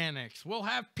car mechanics, we'll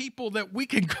have people that we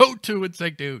can go to and say,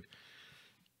 dude,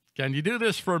 can you do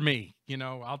this for me?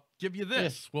 I'll give you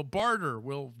this. We'll barter.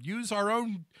 We'll use our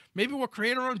own, maybe we'll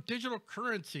create our own digital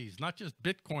currencies, not just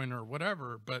Bitcoin or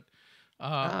whatever. But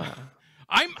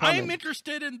I'm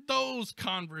interested in those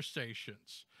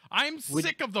conversations. I'm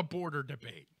sick of the border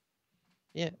debate.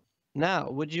 Yeah. Now,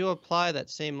 would you apply that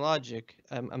same logic?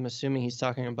 I'm assuming he's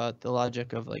talking about the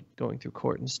logic of like going through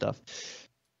court and stuff,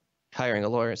 hiring a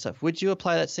lawyer and stuff. Would you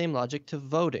apply that same logic to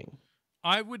voting?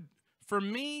 I would. For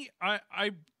me, I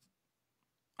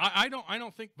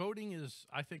don't think voting is.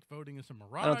 I think voting is a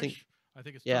mirage. I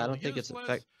think it's. Yeah, I don't think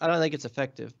it's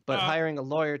effective. But hiring a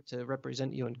lawyer to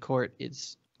represent you in court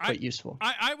is quite useful.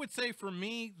 I would say for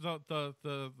me,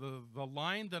 the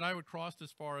line that I would cross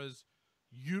as far as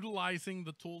utilizing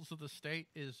the tools of the state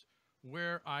is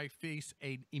where I face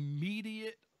an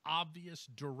immediate, obvious,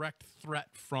 direct threat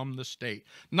from the state.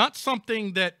 Not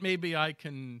something that maybe I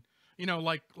can,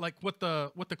 like what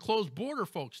the closed border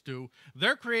folks do.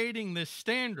 They're creating this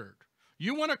standard.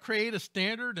 You want to create a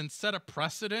standard and set a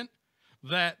precedent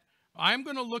that I'm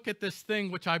going to look at this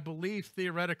thing, which I believe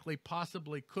theoretically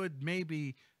possibly could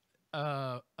maybe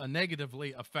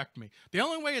negatively affect me. The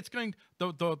only way it's going,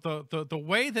 the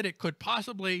way that it could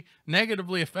possibly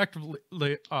negatively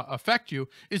affect you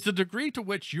is the degree to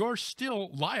which you're still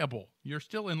liable. You're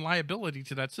still in liability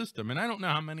to that system. And I don't know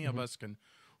how many of us can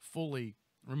fully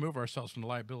remove ourselves from the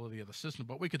liability of the system,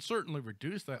 but we could certainly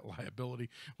reduce that liability,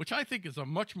 which I think is a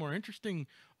much more interesting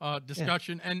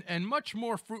discussion and much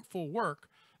more fruitful work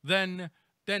than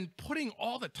putting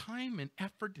all the time and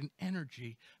effort and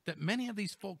energy that many of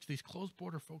these folks, these closed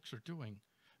border folks, are doing,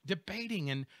 debating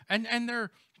and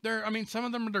they're I mean, some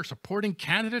of them, they're supporting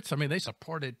candidates. I mean, they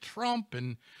supported Trump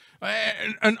and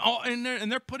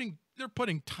they're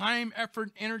putting time,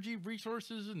 effort, energy,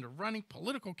 resources into running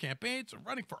political campaigns and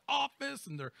running for office,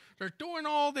 and they're doing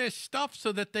all this stuff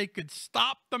so that they could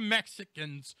stop the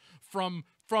Mexicans from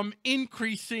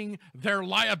increasing their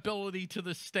liability to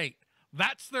the state.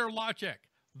 That's their logic.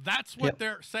 That's what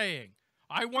they're saying.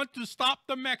 I want to stop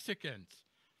the Mexicans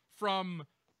from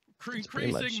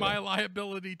increasing my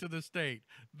liability to the state.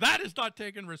 That is not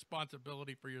taking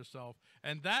responsibility for yourself,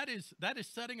 and that is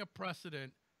setting a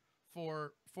precedent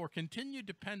for continued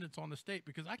dependence on the state,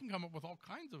 because I can come up with all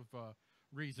kinds of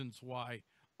reasons why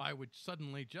I would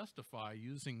suddenly justify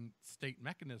using state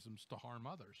mechanisms to harm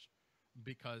others,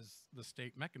 because the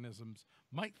state mechanisms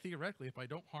might theoretically, if I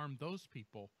don't harm those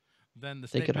people, then the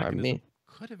state could harm me.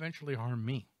 Could eventually harm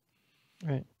me.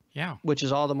 Right. Yeah. Which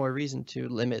is all the more reason to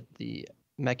limit the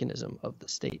mechanism of the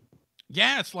state.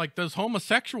 Yeah, it's like those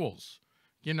homosexuals,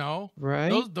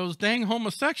 right? Those dang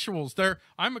homosexuals.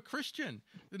 I'm a Christian,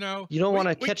 You don't want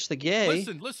to catch the gay.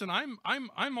 Listen.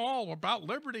 I'm all about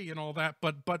liberty and all that,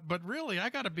 but really, I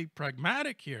got to be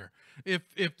pragmatic here.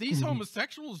 If these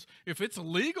homosexuals, if it's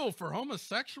illegal for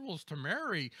homosexuals to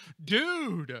marry,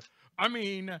 dude, I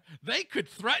mean, they could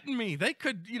threaten me. They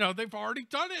could, they've already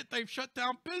done it. They've shut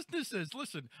down businesses.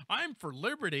 Listen, I'm for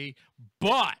liberty,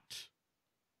 but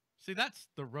see, that's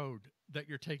the road that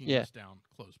you're taking us down,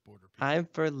 closed border people. I'm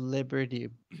for liberty,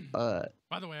 but...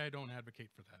 By the way, I don't advocate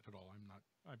for that at all.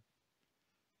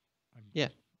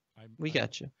 We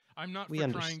got you. I'm not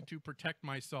trying to protect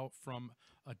myself from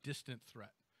a distant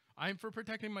threat. I'm for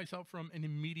protecting myself from an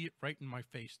immediate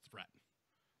right-in-my-face threat.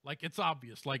 Like, it's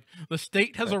obvious. Like, the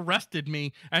state has arrested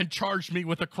me and charged me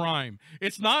with a crime.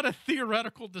 It's not a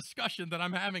theoretical discussion that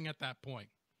I'm having at that point.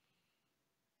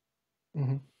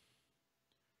 Mm-hmm.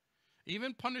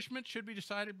 Even punishment should be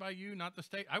decided by you, not the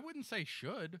state. I wouldn't say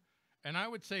should. And I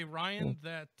would say, Ryan,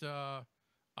 that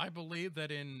I believe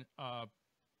that in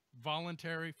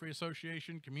voluntary free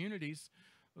association communities,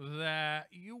 that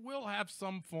you will have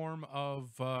some form of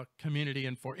community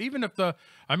even if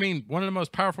one of the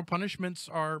most powerful punishments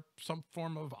are some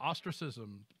form of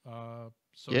ostracism,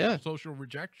 social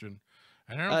rejection.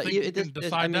 And I don't think you can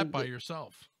decide that by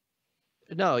yourself.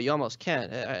 No, you almost can't.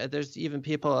 There's even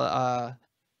people,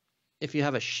 if you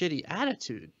have a shitty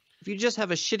attitude, if you just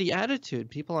have a shitty attitude,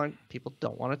 people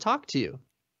don't want to talk to you.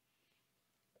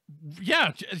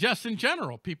 Yeah, just in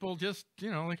general, people just,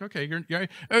 like, okay, you're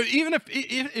even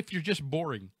if you're just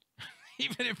boring,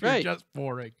 even if you're just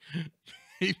boring,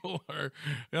 people are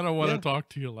gonna want to talk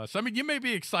to you less. I mean, you may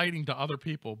be exciting to other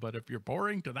people, but if you're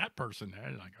boring to that person,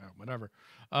 like, whatever.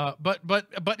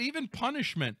 But even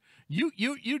punishment,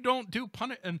 you don't do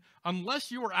and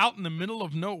unless you are out in the middle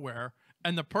of nowhere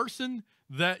and the person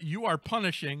that you are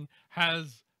punishing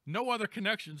has no other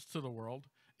connections to the world.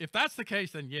 If that's the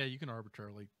case, then yeah, you can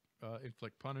arbitrarily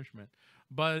inflict punishment.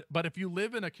 But if you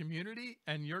live in a community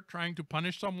and you're trying to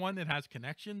punish someone that has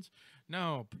connections,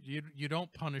 no, you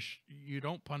don't punish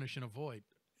and avoid.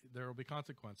 There will be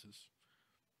consequences.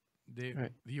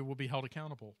 You will be held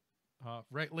accountable,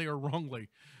 rightly or wrongly.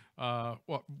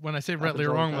 Well, when I say rightly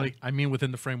or wrongly, I mean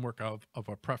within the framework of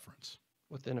a preference.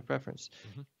 Within a preference,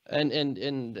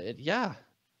 and yeah,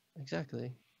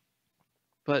 exactly.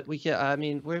 But we can't. I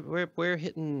mean, we're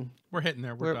hitting. We're hitting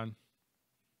there. We're done.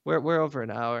 We're over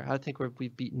an hour. I think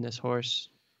we've beaten this horse.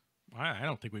 I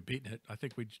don't think we've beaten it. I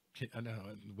think we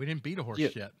didn't beat a horse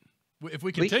yet. If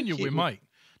we continue, we might.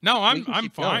 No, I'm fine.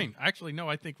 Going. Actually, no,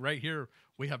 I think right here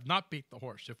we have not beat the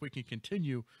horse. If we can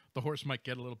continue, the horse might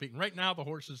get a little beaten. Right now, the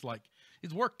horse is like,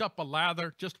 he's worked up a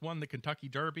lather, just won the Kentucky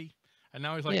Derby, and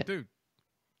now he's like, dude,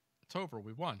 It's over.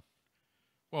 We won.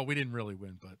 Well, we didn't really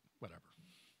win, but whatever.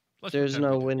 There's pretend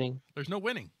no we did. winning. There's no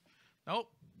winning.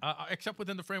 Nope. Except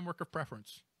within the framework of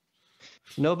preference.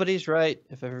 Nobody's right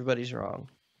if everybody's wrong.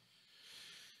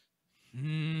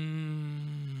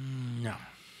 No.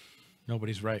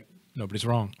 Nobody's right. Nobody's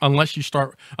wrong. Unless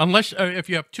if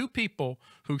you have two people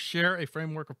who share a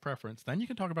framework of preference, then you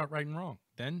can talk about right and wrong.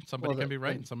 Then somebody can be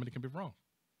right and somebody can be wrong.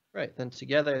 Right. Then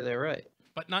together they're right.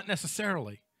 But not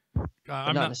necessarily.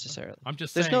 Not necessarily. I'm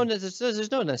just saying. There's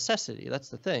no necessity. That's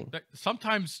the thing.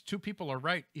 Sometimes two people are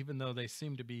right, even though they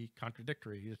seem to be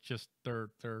contradictory. It's just they're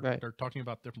talking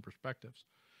about different perspectives.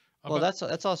 Well,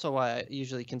 that's also why I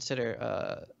usually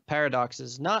consider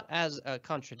paradoxes not as a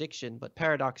contradiction, but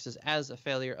paradoxes as a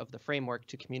failure of the framework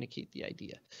to communicate the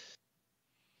idea.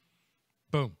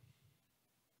 Boom.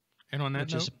 And on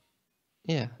that note,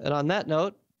 and on that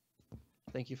note,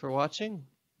 thank you for watching.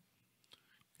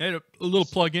 Hey, a little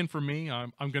plug in for me.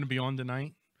 I'm going to be on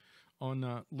tonight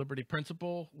on Liberty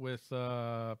Principle with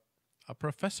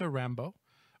Professor Rambo.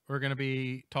 We're going to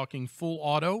be talking full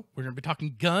auto. We're going to be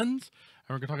talking guns.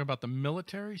 And we're going to talk about the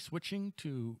military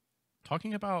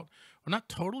we're not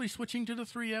totally switching to the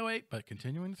 308, but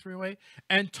continuing the 308.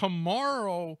 And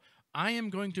tomorrow I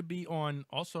am going to be on,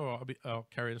 also I'll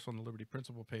carry this on the Liberty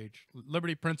Principle page.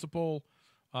 Liberty Principle,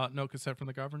 no cassette from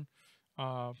the governor.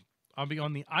 I'll be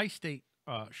on the iState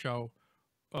show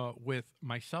with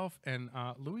myself and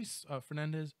Luis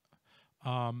Fernandez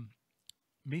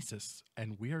Mises,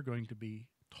 and we are going to be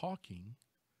talking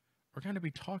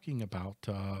about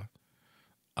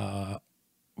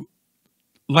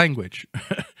language.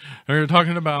 We're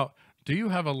talking about, do you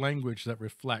have a language that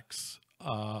reflects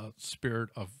a spirit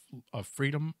of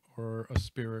freedom or a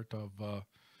spirit of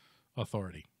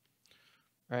authority?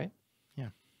 Right. Yeah.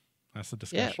 That's the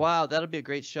discussion. Yeah, wow, that'll be a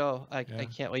great show. I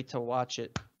can't wait to watch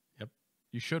it. Yep.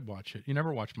 You should watch it. You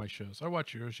never watch my shows. I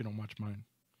watch yours, you don't watch mine.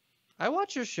 I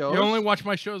watch your shows. You only watch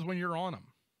my shows when you're on them.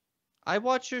 I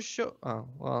watch your show. Oh,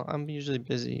 well, I'm usually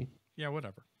busy. Yeah,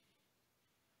 whatever.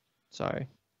 Sorry.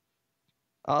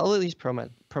 I'll at least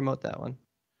promote that one.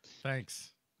 Thanks.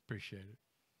 Appreciate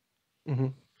it. Mm-hmm.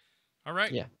 All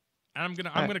right. Yeah. And I'm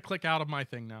gonna click out of my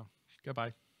thing now.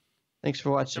 Goodbye. Thanks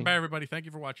for watching. Goodbye, everybody. Thank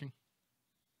you for watching.